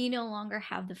 We no longer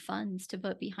have the funds to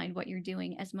put behind what you're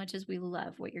doing as much as we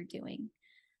love what you're doing.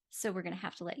 So we're going to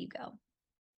have to let you go.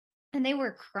 And they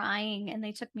were crying, and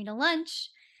they took me to lunch,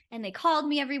 and they called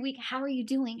me every week. How are you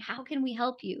doing? How can we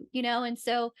help you? And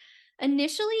so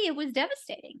initially it was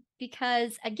devastating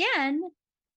because, again,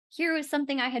 here was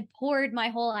something I had poured my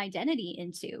whole identity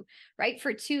into, right?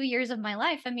 For 2 years of my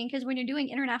life. I mean, because when you're doing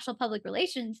international public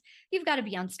relations, you've got to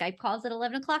be on Skype calls at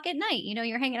 11 o'clock at night.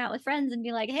 You're hanging out with friends and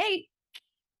be like, hey,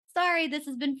 sorry, this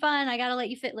has been fun. I got to let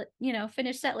you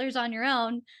finish Settlers on your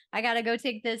own. I got to go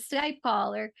take this Skype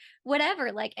call or whatever.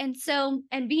 And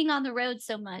being on the road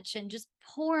so much and just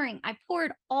I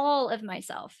poured all of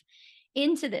myself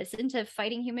into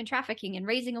fighting human trafficking and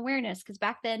raising awareness. Because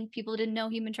back then people didn't know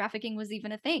human trafficking was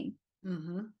even a thing.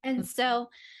 And so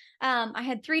I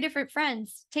had 3 different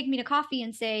friends take me to coffee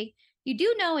and say, you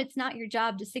do know it's not your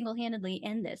job to single-handedly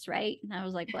end this, right? And I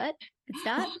was like, what? It's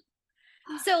not?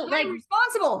 So I'm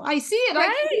responsible. I see it. I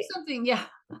can do right? something. Yeah.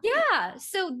 Yeah.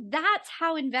 So that's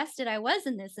how invested I was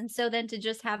in this. And so then to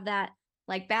just have that,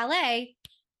 like ballet,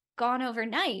 gone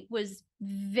overnight was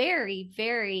very,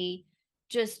 very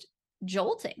just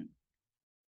jolting.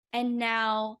 And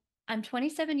now I'm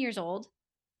 27 years old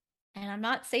and I'm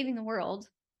not saving the world.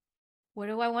 What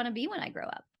do I want to be when I grow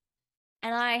up?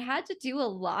 And I had to do a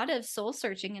lot of soul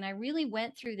searching, and I really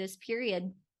went through this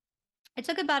period. I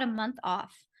took about a month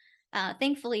off.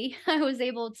 Thankfully, I was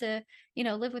able to,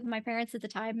 live with my parents at the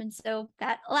time. And so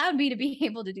that allowed me to be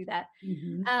able to do that.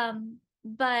 Mhm.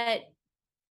 But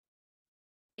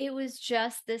it was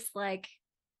just this like,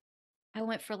 I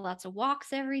went for lots of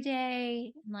walks every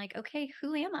day. I'm like, okay,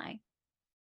 who am I?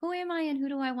 Who am I and who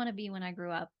do I want to be when I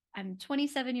grew up? I'm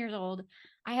 27 years old.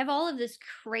 I have all of this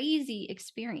crazy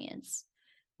experience.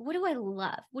 What do I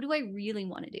love? What do I really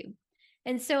want to do?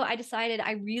 And so I decided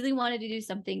I really wanted to do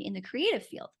something in the creative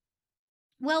field.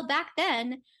 Well, back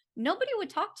then, nobody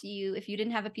would talk to you if you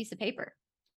didn't have a piece of paper.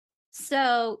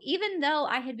 So even though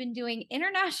I had been doing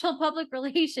international public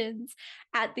relations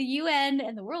at the UN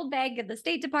and the World Bank and the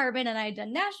State Department, and I had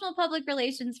done national public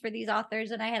relations for these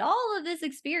authors, and I had all of this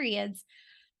experience,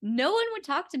 no one would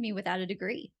talk to me without a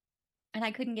degree, and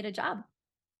I couldn't get a job.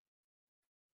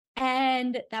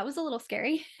 And that was a little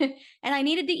scary. And I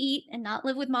needed to eat and not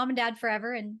live with mom and dad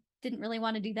forever, and didn't really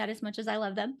want to do that as much as I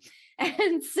love them.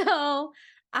 And so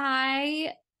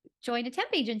I joined a temp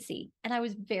agency, and I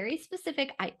was very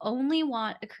specific. I only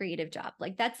want a creative job.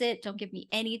 Like, that's it. Don't give me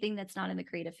anything that's not in the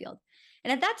creative field.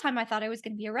 And at that time, I thought I was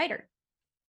going to be a writer.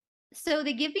 So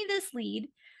they give me this lead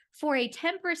for a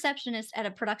temp receptionist at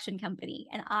a production company.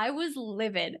 And I was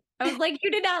livid. I was like, you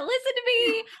did not listen to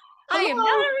me. I am not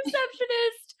Hello. a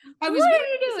receptionist. I was What are very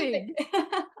you doing?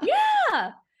 specific. Yeah.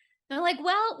 And they're like,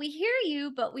 well, we hear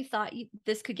you, but we thought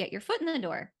this could get your foot in the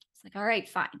door. It's like, all right,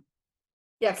 fine.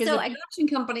 Yeah, because So the I, production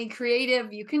company,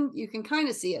 creative, you can kind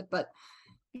of see it, but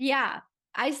yeah,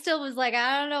 I still was like,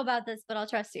 I don't know about this, but I'll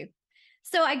trust you.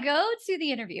 So I go to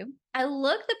the interview. I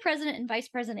look the president and vice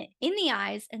president in the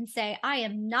eyes and say, I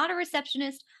am not a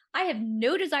receptionist. I have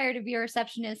no desire to be a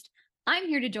receptionist. I'm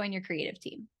here to join your creative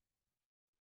team.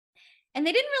 And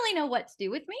they didn't really know what to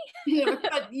do with me. yeah,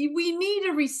 but we need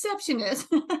a receptionist.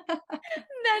 Then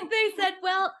they said,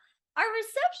 well, our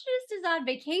receptionist is on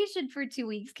vacation for 2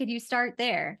 weeks. Can you start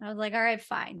there? I was like, all right,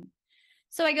 fine.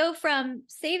 So I go from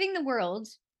saving the world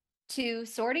to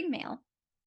sorting mail.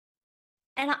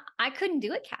 And I couldn't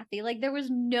do it, Kathy. Like, there was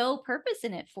no purpose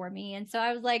in it for me. And so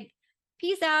I was like,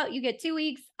 peace out. You get 2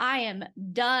 weeks. I am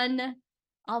done.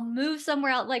 I'll move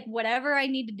somewhere else, like whatever I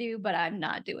need to do, but I'm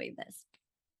not doing this.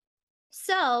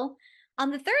 So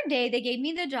on the third day, they gave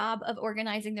me the job of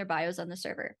organizing their bios on the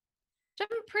server, which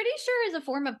I'm pretty sure is a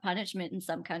form of punishment in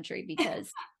some country because,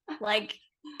 like,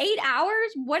 8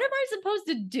 hours, what am I supposed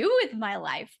to do with my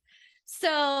life?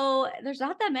 So there's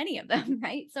not that many of them,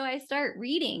 right? So I start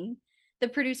reading the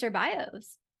producer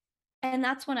bios. And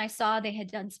that's when I saw they had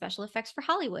done special effects for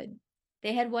Hollywood.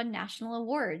 They had won national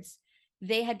awards.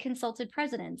 They had consulted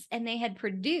presidents, and they had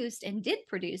produced and did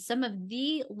produce some of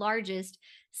the largest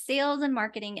sales and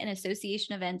marketing and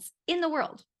association events in the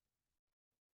world.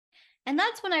 And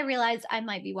that's when I realized I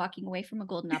might be walking away from a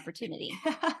golden opportunity.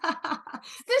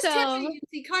 This temp So,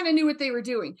 agency kind of knew what they were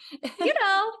doing. you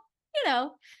know, you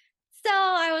know. So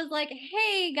I was like,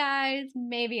 hey guys,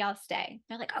 maybe I'll stay.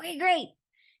 They're like, okay, great.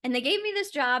 And they gave me this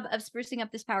job of sprucing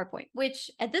up this PowerPoint, which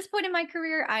at this point in my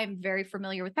career, I'm very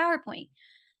familiar with PowerPoint,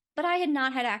 but I had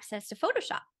not had access to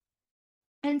Photoshop.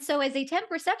 And so as a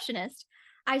temp receptionist,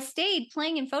 I stayed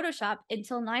playing in Photoshop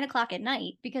until 9 o'clock at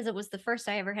night because it was the first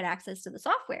I ever had access to the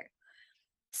software.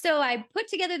 So I put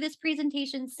together this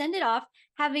presentation, send it off,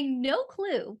 having no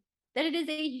clue that it is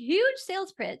a huge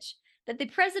sales pitch that the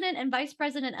president and vice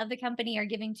president of the company are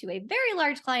giving to a very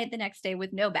large client the next day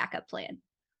with no backup plan.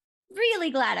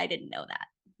 Really glad I didn't know that.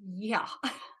 Yeah.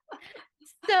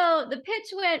 So the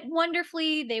pitch went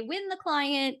wonderfully. They win the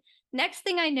client. Next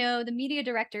thing I know, the media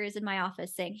director is in my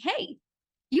office saying, hey,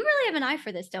 you really have an eye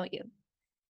for this, don't you?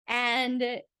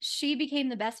 And she became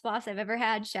the best boss I've ever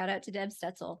had. Shout out to Deb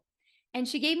Stetzel. And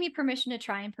she gave me permission to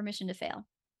try and permission to fail.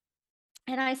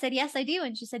 And I said, yes, I do.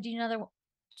 And she said, do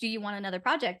you want another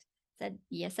project? I said,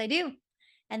 yes, I do.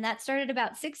 And that started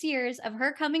about 6 years of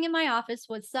her coming in my office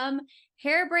with some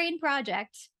harebrained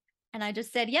project. And I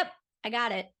just said, yep, I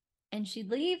got it. And she'd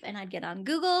leave, and I'd get on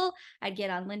Google, I'd get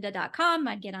on lynda.com,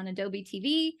 I'd get on Adobe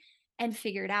TV and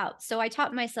figure it out. So I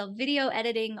taught myself video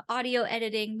editing, audio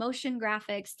editing, motion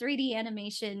graphics, 3D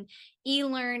animation,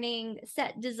 e-learning,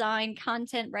 set design,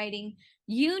 content writing,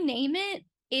 you name it.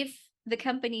 If the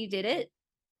company did it,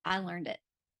 I learned it.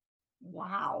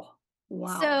 Wow.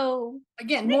 Wow. So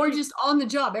again, more just on the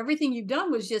job. Everything you've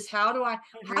done was just how do I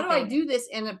everything. do this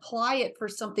and apply it for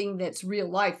something that's real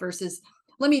life versus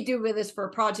let me do with this for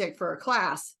a project for a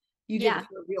class. You did Yeah. it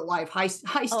for real life, high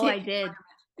Oh, I stake. did.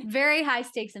 Very high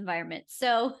stakes environment.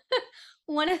 So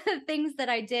one of the things that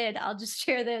I did, I'll just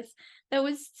share this, that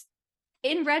was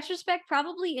in retrospect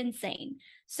probably insane.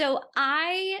 So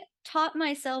I taught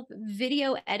myself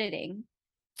video editing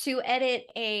to edit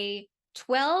a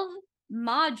 12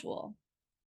 module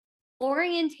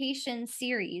orientation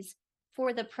series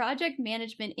for the Project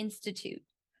Management Institute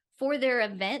for their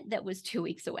event that was 2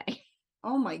 weeks away.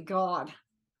 Oh my God.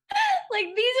 Like,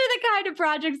 these are the kind of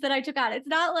projects that I took on. It's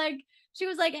not like she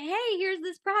was like, hey, here's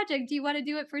this project. Do you want to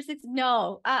do it for 6?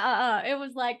 No, It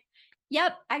was like,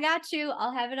 yep, I got you.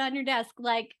 I'll have it on your desk.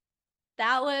 Like,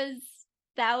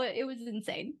 it was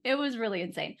insane. It was really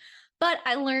insane. But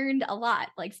I learned a lot.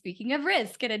 Like, speaking of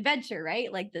risk and adventure,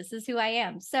 right? Like, this is who I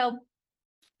am. So,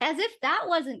 as if that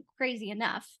wasn't crazy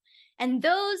enough, and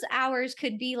those hours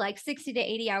could be like 60 to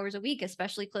 80 hours a week,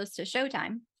 especially close to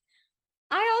showtime,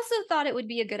 I also thought it would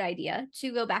be a good idea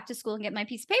to go back to school and get my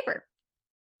piece of paper.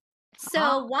 Ah,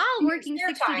 So while your working spare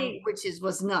 60 time, days, which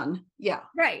was none. Yeah.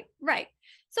 right, right.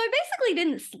 So I basically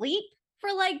didn't sleep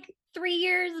for like 3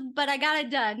 years, but I got it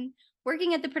done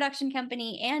working at the production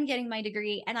company and getting my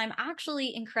degree. And I'm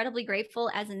actually incredibly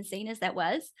grateful, as insane as that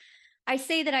was. I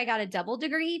say that I got a double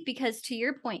degree because, to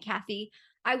your point, Kathy,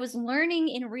 I was learning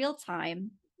in real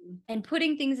time and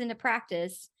putting things into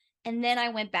practice. And then I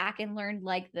went back and learned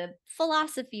like the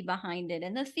philosophy behind it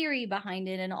and the theory behind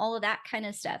it and all of that kind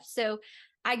of stuff. So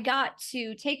I got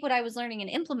to take what I was learning and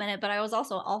implement it, but I was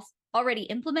also already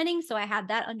implementing. So I had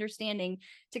that understanding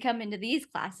to come into these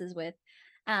classes with.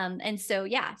 And so,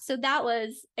 yeah, so that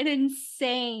was an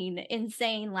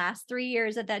insane last 3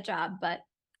 years at that job, but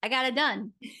I got it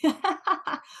done.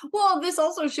 Well, this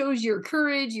also shows your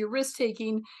courage, your risk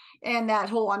taking, and that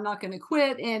whole "I'm not going to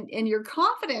quit," and your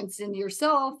confidence in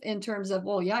yourself in terms of,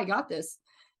 well, yeah, I got this.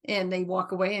 And they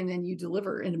walk away, and then you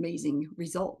deliver an amazing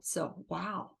result. So,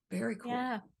 wow, very cool.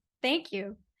 Yeah. Thank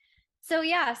you. So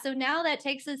yeah, so now that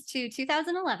takes us to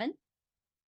 2011,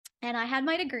 and I had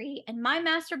my degree, and my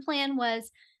master plan was,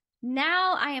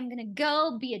 now I am going to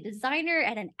go be a designer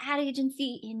at an ad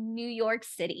agency in New York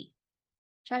City,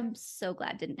 which I'm so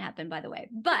glad didn't happen, by the way.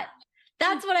 But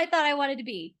that's what I thought I wanted to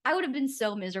be. I would have been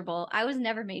so miserable. I was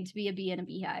never made to be a bee in a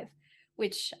beehive,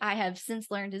 which I have since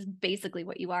learned is basically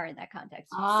what you are in that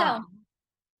context. Ah, So,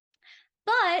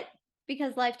 but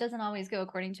because life doesn't always go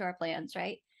according to our plans,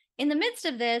 right? In the midst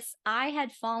of this, I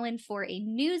had fallen for a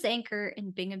news anchor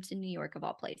in Binghamton, New York, of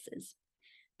all places.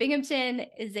 Binghamton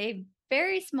is a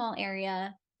very small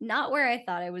area, not where I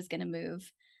thought I was going to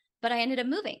move, but I ended up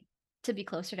moving to be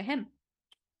closer to him.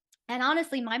 And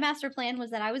honestly, my master plan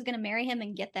was that I was going to marry him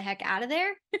and get the heck out of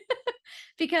there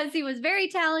because he was very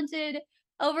talented,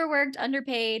 overworked,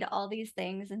 underpaid, all these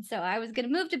things. And so I was going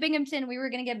to move to Binghamton. We were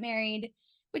going to get married,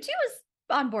 which he was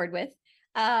on board with.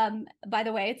 By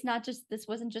the way, this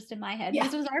wasn't just in my head. yeah.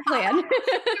 This was our plan.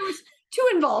 There was too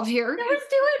involved here. There was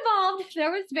too involved.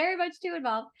 There was very much too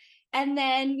involved. And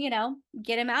then,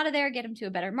 get him out of there, get him to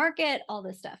a better market, all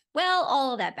this stuff. Well,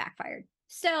 all of that backfired.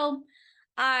 So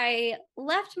I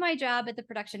left my job at the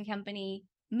production company,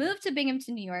 moved to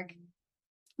Binghamton, New York,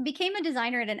 became a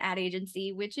designer at an ad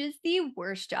agency, which is the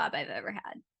worst job I've ever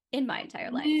had in my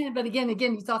entire life. Yeah, but again,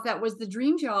 you thought that was the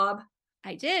dream job.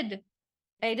 I did.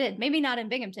 Maybe not in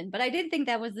Binghamton, but I did think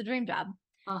that was the dream job.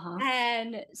 Uh-huh.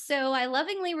 And so I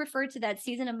lovingly refer to that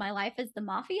season of my life as the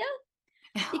mafia,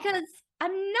 because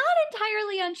I'm not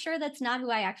entirely unsure that's not who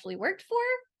I actually worked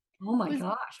for. Oh my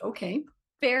gosh. Okay.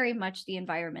 Very much the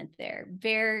environment there,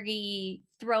 very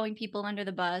throwing people under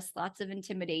the bus, lots of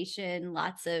intimidation,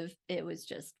 it was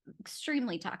just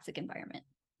extremely toxic environment,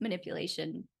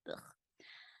 manipulation.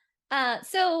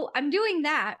 So I'm doing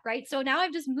that, right? So now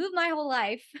I've just moved my whole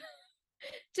life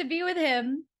to be with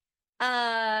him.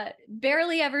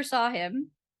 Barely ever saw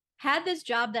him, had this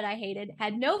job that I hated,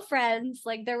 had no friends.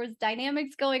 Like, there was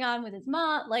dynamics going on with his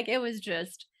mom. Like, it was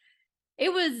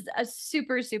a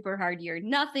super, super hard year.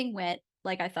 Nothing went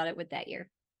like I thought it would that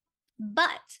year. But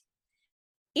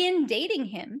in dating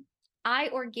him, I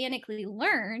organically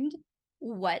learned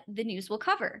what the news will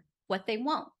cover, what they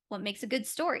won't, what makes a good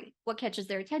story, what catches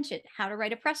their attention, how to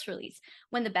write a press release,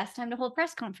 when the best time to hold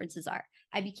press conferences are.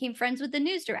 I became friends with the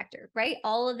news director, right?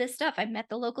 All of this stuff. I met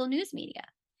the local news media.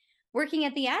 Working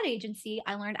at the ad agency,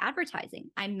 I learned advertising.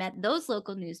 I met those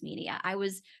local news media. I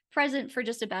was present for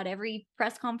just about every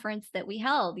press conference that we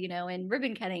held, and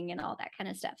ribbon cutting and all that kind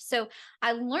of stuff. So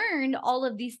I learned all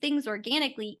of these things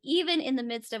organically, even in the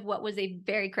midst of what was a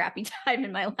very crappy time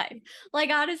in my life. Like,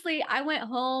 honestly, I went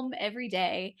home every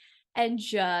day and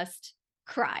just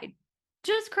cried.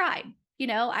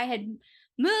 I had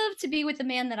moved to be with the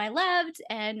man that I loved,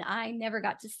 and I never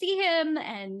got to see him.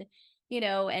 And,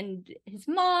 and his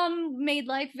mom made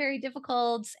life very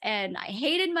difficult. And I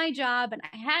hated my job and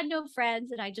I had no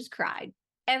friends and I just cried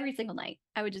every single night.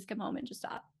 I would just come home and just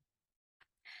stop.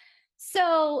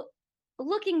 So,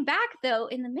 looking back though,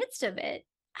 in the midst of it,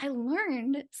 I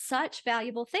learned such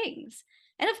valuable things.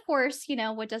 And of course,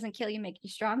 what doesn't kill you make you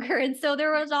stronger. And so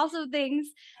there was also things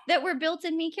that were built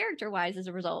in me character-wise as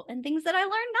a result, and things that I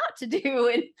learned not to do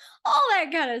and all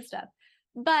that kind of stuff.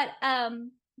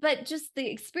 But just the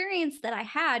experience that I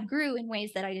had grew in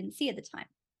ways that I didn't see at the time.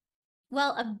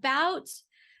 Well, about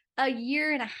a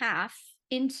year and a half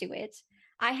into it,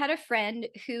 I had a friend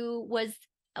who was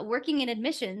working in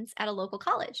admissions at a local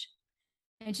college.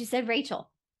 And she said,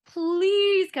 "Rachel,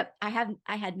 please come." I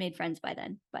had made friends by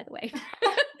then, by the way.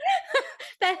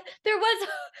 That there was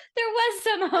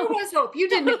some There hope. was hope. You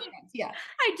did make friends. Yeah.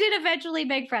 I did eventually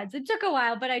make friends. It took a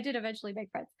while, but I did eventually make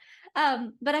friends.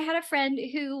 But I had a friend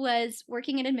who was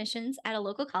working in admissions at a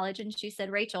local college, and she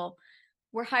said, "Rachel,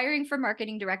 we're hiring for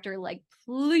marketing director. Like,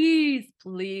 please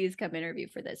come interview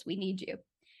for this. We need you."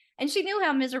 And she knew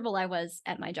how miserable I was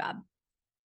at my job.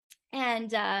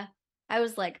 And I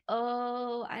was like,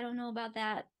 "Oh, I don't know about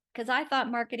that." Because I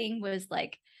thought marketing was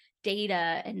like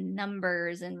data and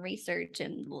numbers and research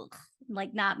and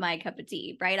like not my cup of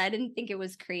tea, right? I didn't think it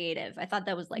was creative. I thought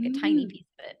that was like a tiny piece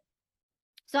of it.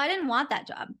 So I didn't want that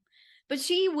job, but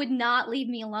she would not leave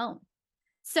me alone.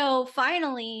 So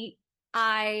finally,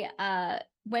 I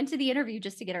went to the interview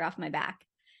just to get her off my back,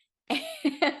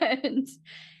 and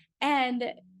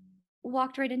and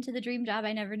walked right into the dream job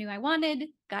I never knew I wanted,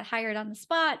 got hired on the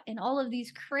spot, and all of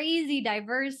these crazy,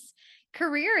 diverse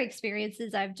career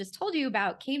experiences I've just told you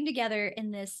about came together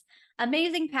in this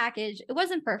amazing package. It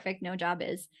wasn't perfect, no job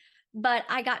is, but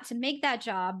I got to make that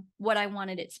job what I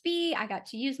wanted it to be. I got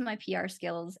to use my PR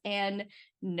skills and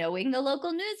knowing the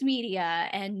local news media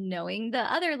and knowing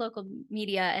the other local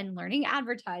media and learning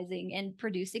advertising and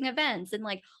producing events and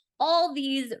like all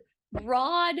these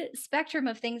broad spectrum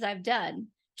of things I've done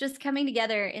just coming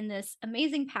together in this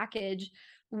amazing package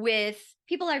with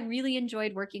people I really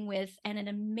enjoyed working with and an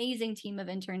amazing team of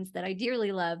interns that I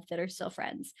dearly love that are still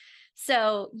friends.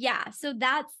 So so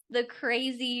that's the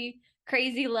crazy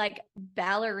like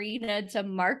ballerina to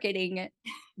marketing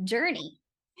journey.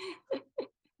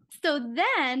 So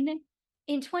then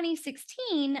in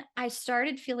 2016, I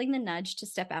started feeling the nudge to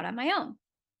step out on my own.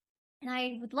 And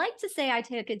I would like to say I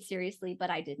took it seriously, but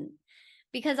I didn't,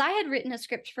 because I had written a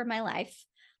script for my life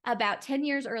about 10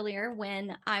 years earlier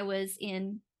when I was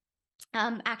in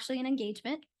actually an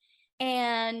engagement.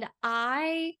 And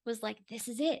I was like, this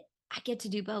is it. I get to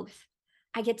do both.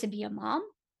 I get to be a mom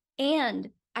and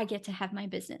I get to have my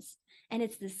business. And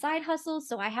it's this side hustle.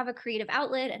 So I have a creative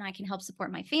outlet and I can help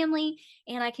support my family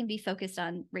and I can be focused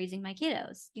on raising my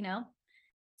kiddos.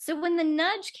 So when the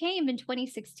nudge came in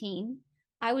 2016,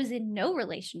 I was in no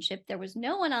relationship. There was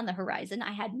no one on the horizon.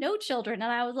 I had no children.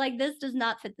 And I was like, this does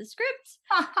not fit the script.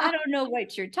 I don't know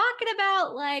what you're talking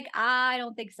about. Like, I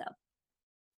don't think so.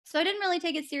 So I didn't really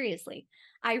take it seriously.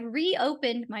 I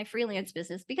reopened my freelance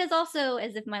business because also,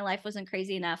 as if my life wasn't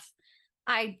crazy enough,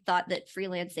 I thought that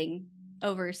freelancing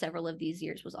over several of these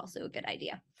years was also a good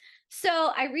idea.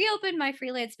 So I reopened my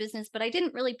freelance business, but I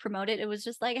didn't really promote it. It was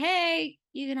just like, hey,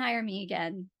 you can hire me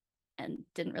again, and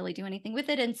didn't really do anything with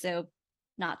it. And so,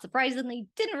 not surprisingly,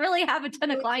 didn't really have a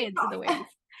ton of clients in the wings.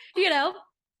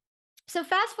 So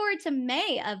fast forward to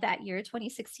May of that year,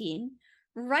 2016,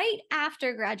 right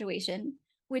after graduation,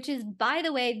 which is, by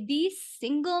the way, the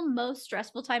single most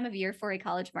stressful time of year for a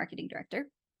college marketing director.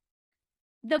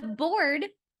 The board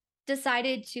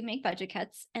decided to make budget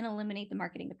cuts and eliminate the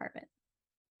marketing department.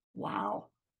 Wow.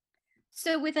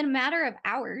 So within a matter of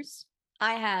hours,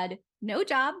 I had no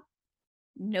job,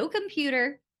 no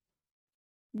computer,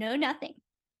 no nothing.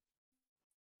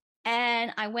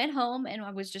 And I went home and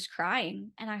I was just crying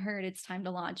and I heard it's time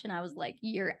to launch. And I was like,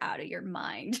 you're out of your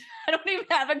mind. I don't even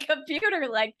have a computer.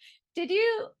 Like, are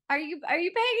you paying attention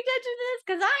to this?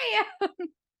 Because I am.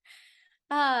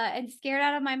 And scared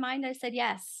out of my mind, I said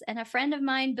yes. And a friend of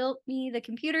mine built me the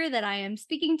computer that I am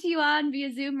speaking to you on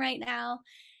via Zoom right now.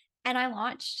 And I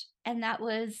launched. And that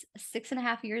was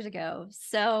 6.5 years ago.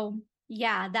 So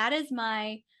yeah, that is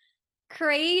my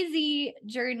crazy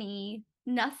journey.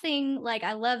 Nothing like,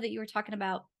 I love that you were talking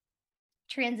about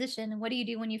transition and what do you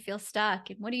do when you feel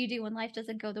stuck and what do you do when life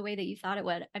doesn't go the way that you thought it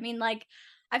would. I mean, like,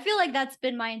 I feel like that's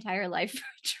been my entire life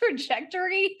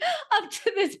trajectory up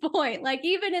to this point. Like,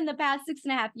 even in the past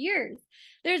 6.5 years,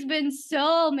 there's been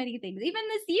so many things. Even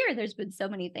this year, there's been so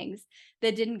many things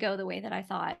that didn't go the way that I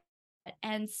thought.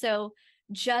 And so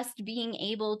just being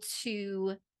able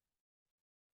to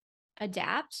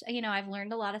adapt. I've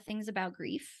learned a lot of things about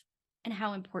grief and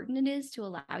how important it is to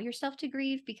allow yourself to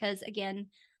grieve because, again,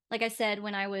 like I said,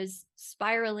 when I was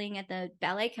spiraling at the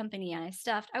ballet company and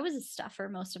I was a stuffer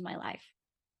most of my life.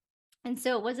 And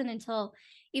so it wasn't until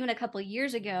even a couple of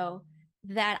years ago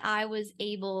that I was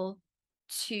able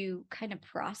to kind of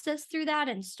process through that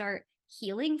and start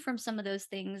healing from some of those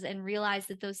things and realize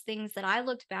that those things that I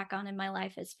looked back on in my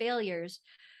life as failures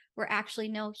were actually,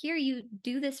 no, here, you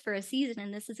do this for a season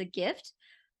and this is a gift,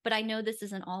 but I know this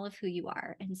isn't all of who you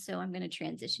are. And so I'm going to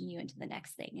transition you into the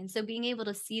next thing. And so being able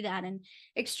to see that and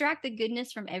extract the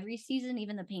goodness from every season,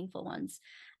 even the painful ones,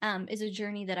 is a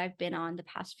journey that I've been on the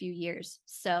past few years.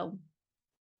 So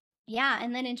yeah.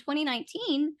 And then in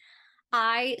 2019,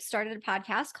 I started a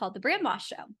podcast called The Brand Boss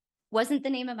Show. Wasn't the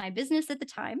name of my business at the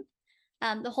time.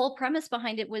 The whole premise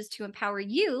behind it was to empower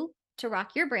you to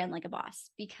rock your brand like a boss.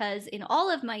 Because in all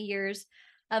of my years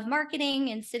of marketing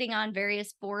and sitting on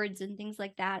various boards and things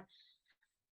like that,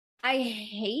 I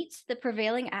hate the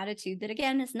prevailing attitude that,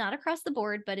 again, is not across the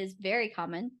board, but is very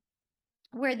common,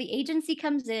 where the agency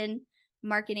comes in,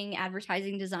 marketing,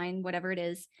 advertising, design, whatever it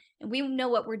is, and we know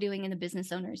what we're doing and the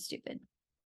business owner is stupid.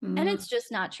 And it's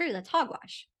just not true. That's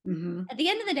hogwash. Mm-hmm. At the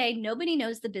end of the day, nobody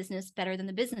knows the business better than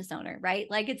the business owner, right?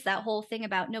 Like, it's that whole thing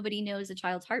about nobody knows a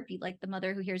child's heartbeat like the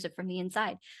mother who hears it from the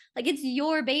inside. Like, it's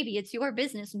your baby, it's your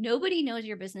business. Nobody knows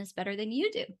your business better than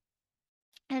you do.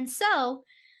 And so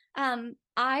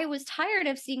I was tired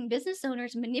of seeing business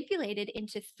owners manipulated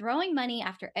into throwing money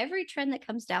after every trend that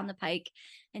comes down the pike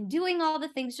and doing all the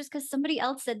things just because somebody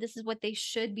else said this is what they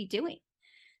should be doing.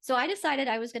 So I decided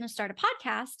I was going to start a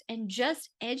podcast and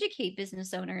just educate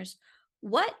business owners.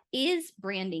 What is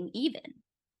branding even?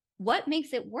 What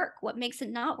makes it work? What makes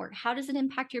it not work? How does it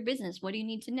impact your business? What do you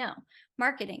need to know?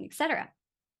 Marketing, etc.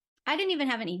 I didn't even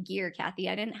have any gear, Kathy.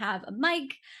 I didn't have a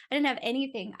mic. I didn't have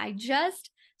anything. I just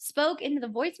spoke into the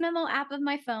voice memo app of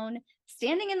my phone,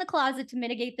 standing in the closet to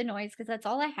mitigate the noise because that's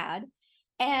all I had.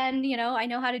 And, I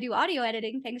know how to do audio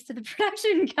editing thanks to the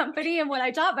production company and what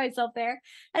I taught myself there.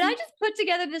 And I just put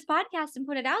together this podcast and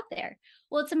put it out there.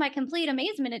 Well, to my complete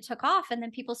amazement, it took off. And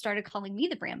then people started calling me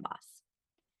the brand boss.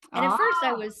 And at first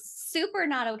I was super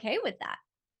not okay with that.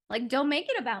 Like, don't make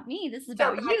it about me. This is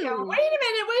about you. Wait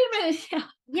a minute.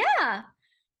 Yeah.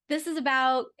 This is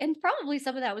about, and probably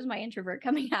some of that was my introvert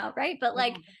coming out, right? But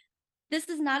like, this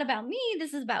is not about me.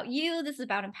 This is about you. This is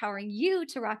about empowering you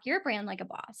to rock your brand like a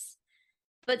boss.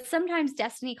 But sometimes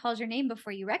destiny calls your name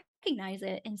before you recognize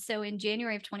it. And so in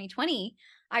January of 2020,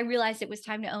 I realized it was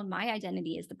time to own my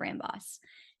identity as the brand boss.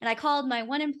 And I called my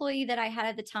one employee that I had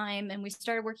at the time, and we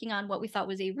started working on what we thought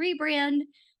was a rebrand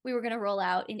we were going to roll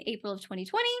out in April of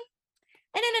 2020,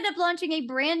 and ended up launching a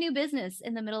brand new business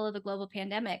in the middle of the global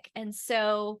pandemic. And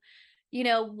so,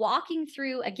 walking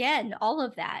through, again, all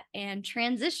of that and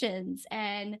transitions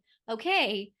and,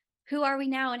 okay, who are we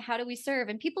now and how do we serve?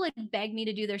 And people had begged me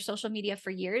to do their social media for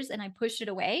years, and I pushed it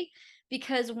away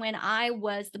because when I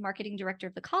was the marketing director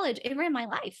of the college, it ran my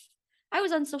life. I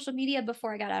was on social media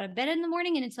before I got out of bed in the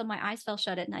morning and until my eyes fell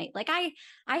shut at night. Like, I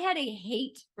had a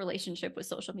hate relationship with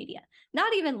social media,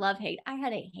 not even love hate. I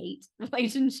had a hate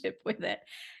relationship with it.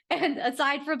 And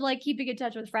aside from like keeping in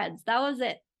touch with friends, that was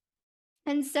it.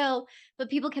 And so, but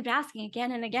people kept asking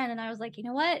again and again. And I was like, you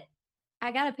know what?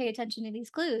 I got to pay attention to these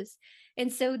clues.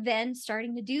 And so then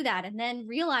starting to do that and then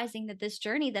realizing that this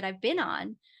journey that I've been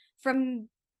on from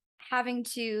having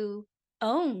to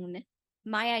own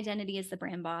my identity as the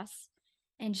brand boss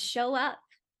and show up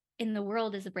in the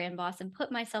world as a brand boss and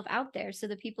put myself out there so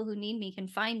the people who need me can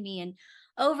find me and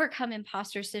overcome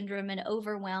imposter syndrome and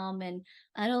overwhelm. And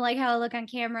I don't like how I look on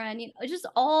camera and, just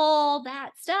all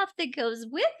that stuff that goes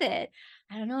with it.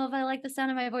 I don't know if I like the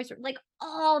sound of my voice, or like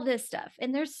all this stuff.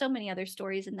 And there's so many other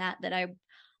stories in that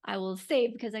I will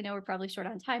save because I know we're probably short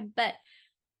on time, but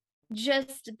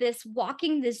just this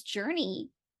walking this journey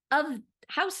of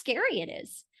how scary it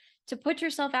is to put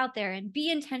yourself out there and be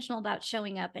intentional about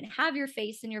showing up and have your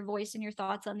face and your voice and your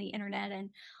thoughts on the internet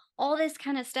and all this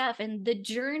kind of stuff. And the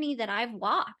journey that I've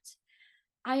walked,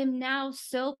 I am now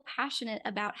so passionate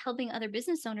about helping other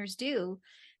business owners do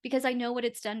because I know what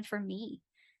it's done for me.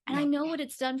 And I know what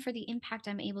it's done for the impact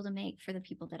I'm able to make for the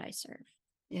people that I serve.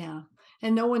 Yeah.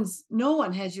 And no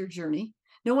one has your journey.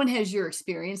 No one has your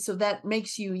experience. So that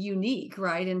makes you unique,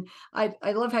 right? And I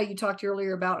love how you talked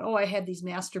earlier about, I had these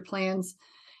master plans.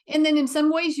 And then in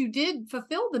some ways you did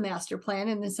fulfill the master plan,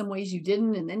 and in some ways you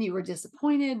didn't. And then you were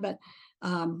disappointed, but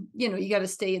you got to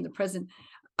stay in the present.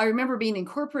 I remember being in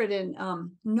corporate and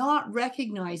not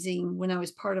recognizing when I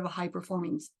was part of a high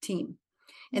performing team.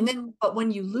 And then, but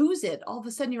when you lose it, all of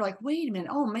a sudden you're like, wait a minute,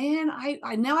 oh man,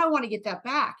 I now I want to get that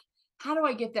back. how do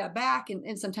I get that back?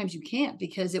 And sometimes you can't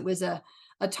because it was a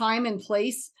time and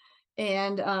place,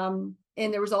 and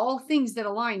there was all things that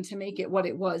aligned to make it what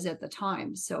it was at the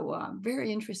time. So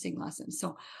very interesting lesson.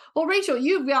 So, well, Rachel,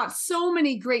 you've got so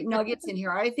many great nuggets in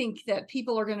here. I think that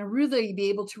people are going to really be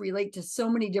able to relate to so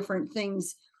many different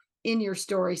things in your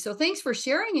story. So thanks for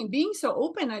sharing and being so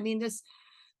open. I mean, this,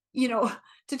 you know,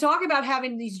 to talk about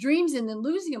having these dreams and then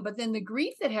losing them, but then the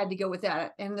grief that had to go with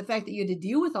that and the fact that you had to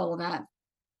deal with all of that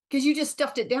because you just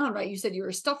stuffed it down, right? You said you were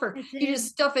a stuffer. I You just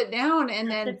did. stuff it down and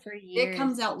Stuffed then it for it years.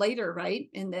 comes out later, right?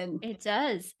 And then It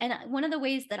does. And one of the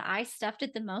ways that I stuffed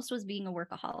it the most was being a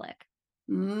workaholic.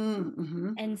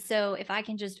 mm-hmm. And so if I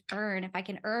can just earn, if I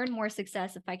can earn more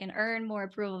success, if I can earn more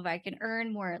approval, if I can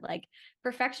earn more, like,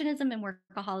 perfectionism and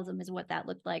workaholism is what that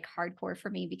looked like hardcore for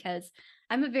me, because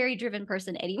I'm a very driven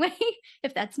person anyway,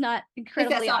 if that's not If that's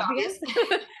incredibly not obvious.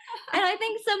 obvious. And I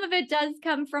think some of it does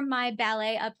come from my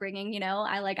ballet upbringing.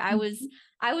 I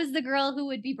was the girl who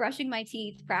would be brushing my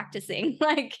teeth practicing.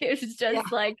 Like, it was Yeah.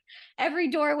 just like every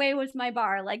doorway was my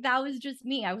bar. Like, that was just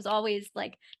me. I was always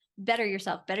like, better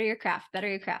yourself, better your craft, better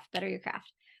your craft, better your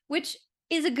craft, which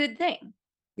is a good thing,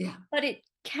 Yeah. but it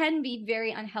can be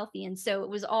very unhealthy. And so it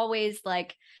was always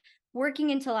like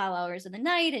working until all hours of the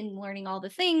night and learning all the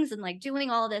things and like doing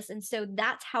all this. And so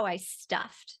that's how I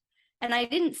stuffed. And I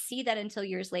didn't see that until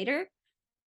years later,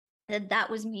 that that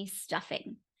was me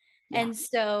stuffing. Yeah. And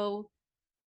so,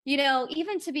 you know,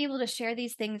 even to be able to share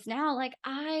these things now, like,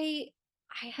 I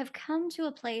have come to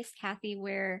a place, Kathy,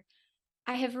 where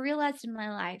I have realized in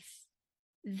my life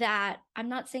that, I'm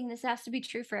not saying this has to be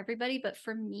true for everybody, but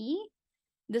for me,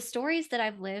 the stories that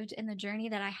I've lived and the journey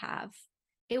that I have,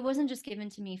 it wasn't just given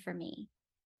to me for me.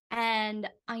 And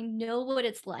I know what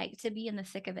it's like to be in the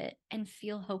thick of it and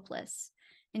feel hopeless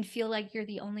and feel like you're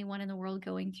the only one in the world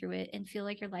going through it and feel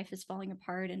like your life is falling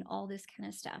apart and all this kind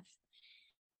of stuff.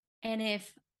 And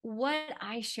if what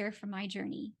I share from my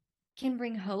journey can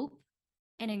bring hope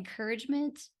and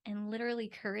encouragement and literally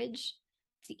courage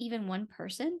to even one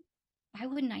person, why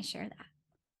wouldn't I share that?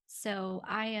 So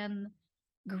I am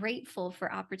grateful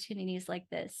for opportunities like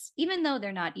this, even though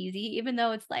they're not easy, even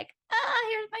though it's like,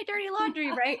 here's my dirty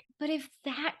laundry, right? But if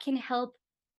that can help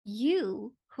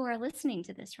you who are listening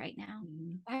to this right now,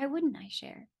 Mhm. why wouldn't I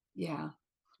share? Yeah.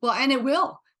 Well, and it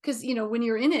will, because when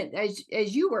you're in it,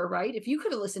 as you were, right? If you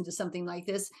could have listened to something like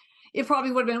this, it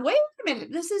probably would have been, wait a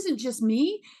minute, this isn't just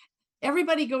me.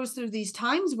 Everybody goes through these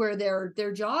times where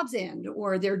their jobs end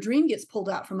or their dream gets pulled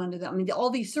out from under them. I mean, all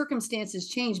these circumstances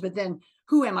change, but then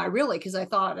who am I really? Because I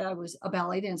thought I was a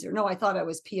ballet dancer. No, I thought I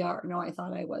was PR. No, I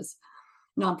thought I was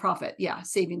nonprofit. Yeah,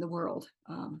 saving the world.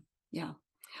 Yeah.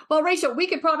 Well, Rachel, we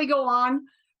could probably go on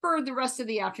for the rest of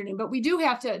the afternoon, but we do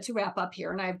have to wrap up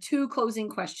here. And I have two closing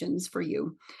questions for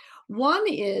you. One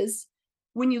is,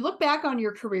 when you look back on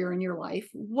your career and your life,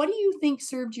 what do you think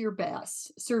served you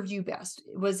best?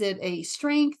 Was it a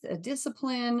strength, a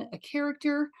discipline, a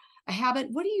character, a habit?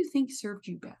 What do you think served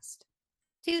you best?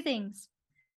 Two things: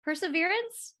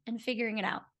 perseverance and figuring it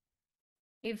out.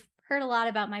 You've heard a lot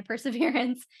about my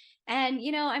perseverance. And,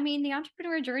 you know, I mean, the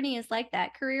entrepreneur journey is like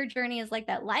that. Career journey is like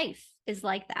that. Life is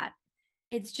like that.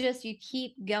 It's just, you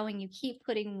keep going, you keep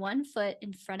putting one foot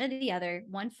in front of the other,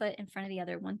 one foot in front of the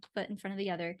other, one foot in front of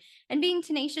the other, and being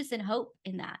tenacious and hope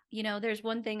in that. You know, there's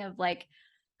one thing of like,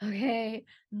 okay,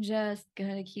 I'm just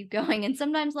gonna keep going. And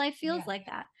sometimes life feels Yeah. like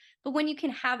that. But when you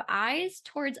can have eyes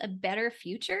towards a better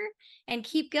future and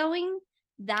keep going,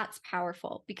 that's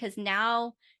powerful, because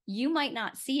now you might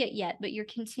not see it yet, but you're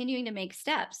continuing to make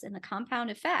steps, and the compound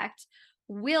effect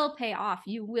will pay off.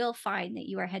 You will find that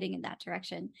you are heading in that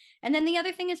direction. And then the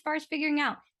other thing, as far as figuring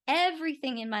out,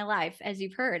 everything in my life, as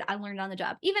you've heard, I learned on the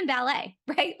job, even ballet,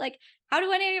 right? Like, how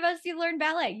do any of us learn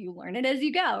ballet? You learn it as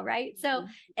you go, right? So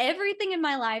everything in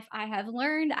my life I have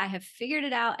learned, I have figured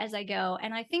it out as I go.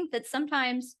 And I think that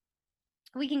sometimes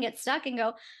we can get stuck and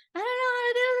go, I don't know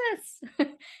how to do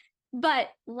this. But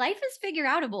life is figure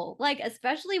outable, like,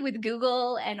 especially with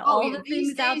Google and Oh, all yeah. the These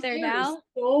things out days, there there's now.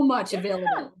 so much Yeah.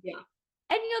 available. Yeah.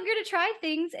 And you're going to try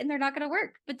things and they're not going to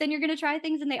work, but then you're going to try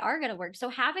things and they are going to work. So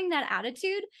having that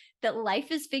attitude that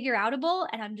life is figure outable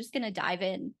and I'm just going to dive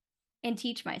in and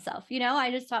teach myself. You know, I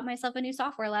just taught myself a new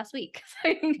software last week. So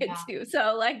I can get Yeah. to.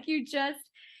 So like, you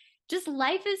just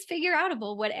life is figure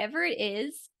outable. Whatever it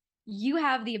is, you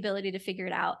have the ability to figure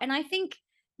it out. And I think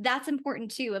that's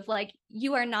important too, of like,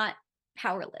 you are not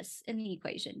powerless in the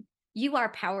equation. You are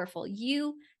powerful.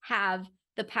 You have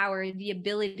the power, the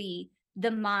ability,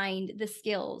 the mind, the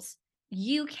skills.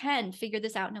 You can figure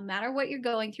this out no matter what you're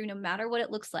going through, no matter what it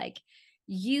looks like.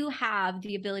 You have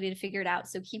the ability to figure it out.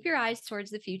 So keep your eyes towards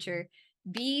the future,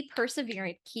 be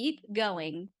perseverant, keep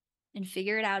going, and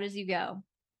figure it out as you go.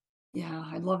 Yeah,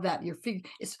 I love that.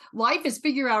 Life is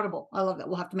figure outable. I love that.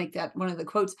 We'll have to make that one of the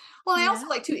quotes. Well, I also Yeah.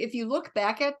 like to, if you look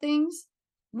back at things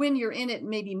when you're in it,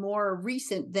 maybe more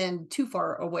recent than too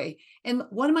far away. And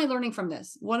what am I learning from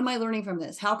this? What am I learning from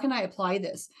this? How can I apply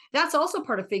this? That's also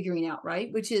part of figuring out,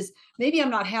 right? Which is maybe I'm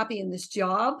not happy in this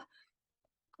job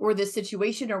or this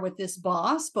situation or with this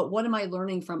boss, but what am I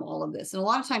learning from all of this? And a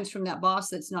lot of times from that boss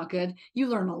that's not good, you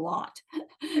learn a lot.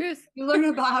 Truth. You learn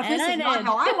about how And this I is not did.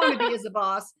 how I want to be as a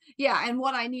boss. Yeah. And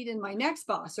what I need in my next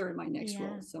boss or in my next Yeah.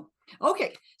 role. So,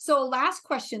 okay. So, last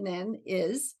question then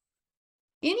is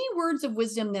any words of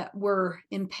wisdom that were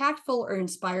impactful or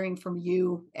inspiring from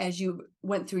you as you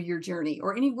went through your journey,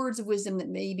 or any words of wisdom that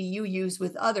maybe you use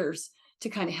with others to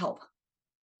kind of help?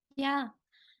 Yeah.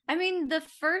 I mean, the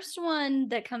first one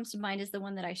that comes to mind is the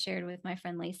one that I shared with my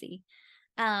friend Lacey.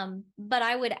 But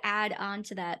I would add on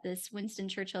to that this Winston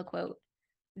Churchill quote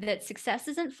that success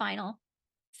isn't final,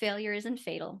 failure isn't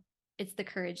fatal. It's the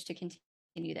courage to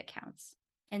continue that counts.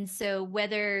 And so,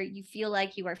 whether you feel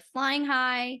like you are flying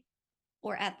high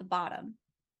or at the bottom,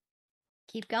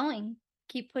 keep going.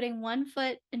 Keep putting one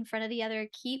foot in front of the other.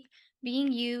 Keep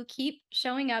being you. Keep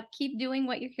showing up. Keep doing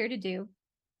what you're here to do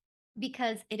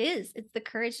because it's the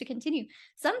courage to continue.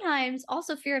 Sometimes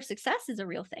also fear of success is a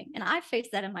real thing, and I've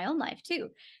faced that in my own life too.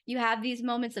 You have these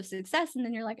moments of success and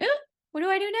then you're like, oh, what do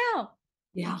I do now?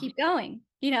 You Yeah. keep going,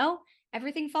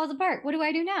 everything falls apart. What do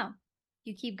I do now?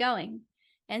 You keep going.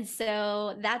 And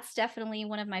so that's definitely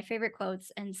one of my favorite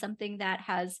quotes and something that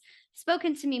has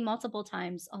spoken to me multiple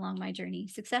times along my journey.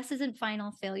 Success isn't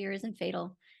final, failure isn't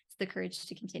fatal. It's the courage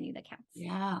to continue that counts.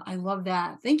 Yeah, I love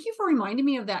that. Thank you for reminding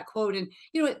me of that quote. And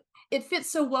it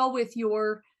fits so well with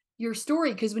your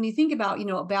story because when you think about,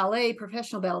 ballet,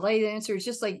 professional ballet dancer is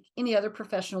just like any other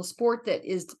professional sport that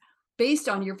is based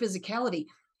on your physicality.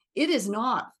 It is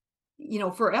not,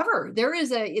 forever. There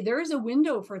is a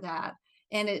window for that.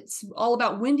 And it's all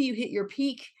about when do you hit your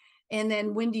peak and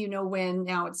then when do you know when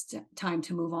now it's time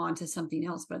to move on to something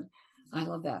else. But I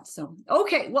love that. So,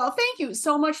 okay. Well, thank you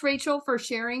so much, Rachel, for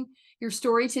sharing your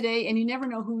story today. And you never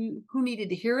know who needed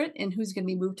to hear it and who's going to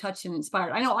be moved, touched, and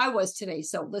inspired. I know I was today.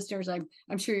 So, listeners, I'm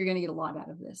sure you're going to get a lot out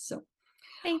of this. So,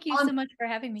 Thank you on so much for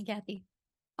having me, Kathy.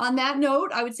 on that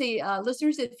note, I would say,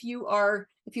 listeners, if you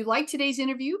like today's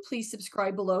interview, please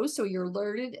subscribe below so you're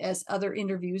alerted as other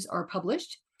interviews are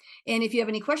published. And if you have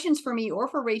any questions for me or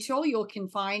for Rachel, you can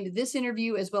find this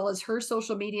interview as well as her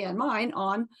social media and mine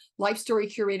on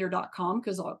lifestorycurator.com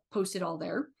because I'll post it all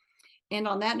there. And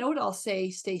on that note, I'll say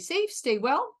stay safe, stay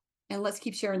well, and let's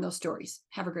keep sharing those stories.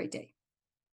 Have a great day.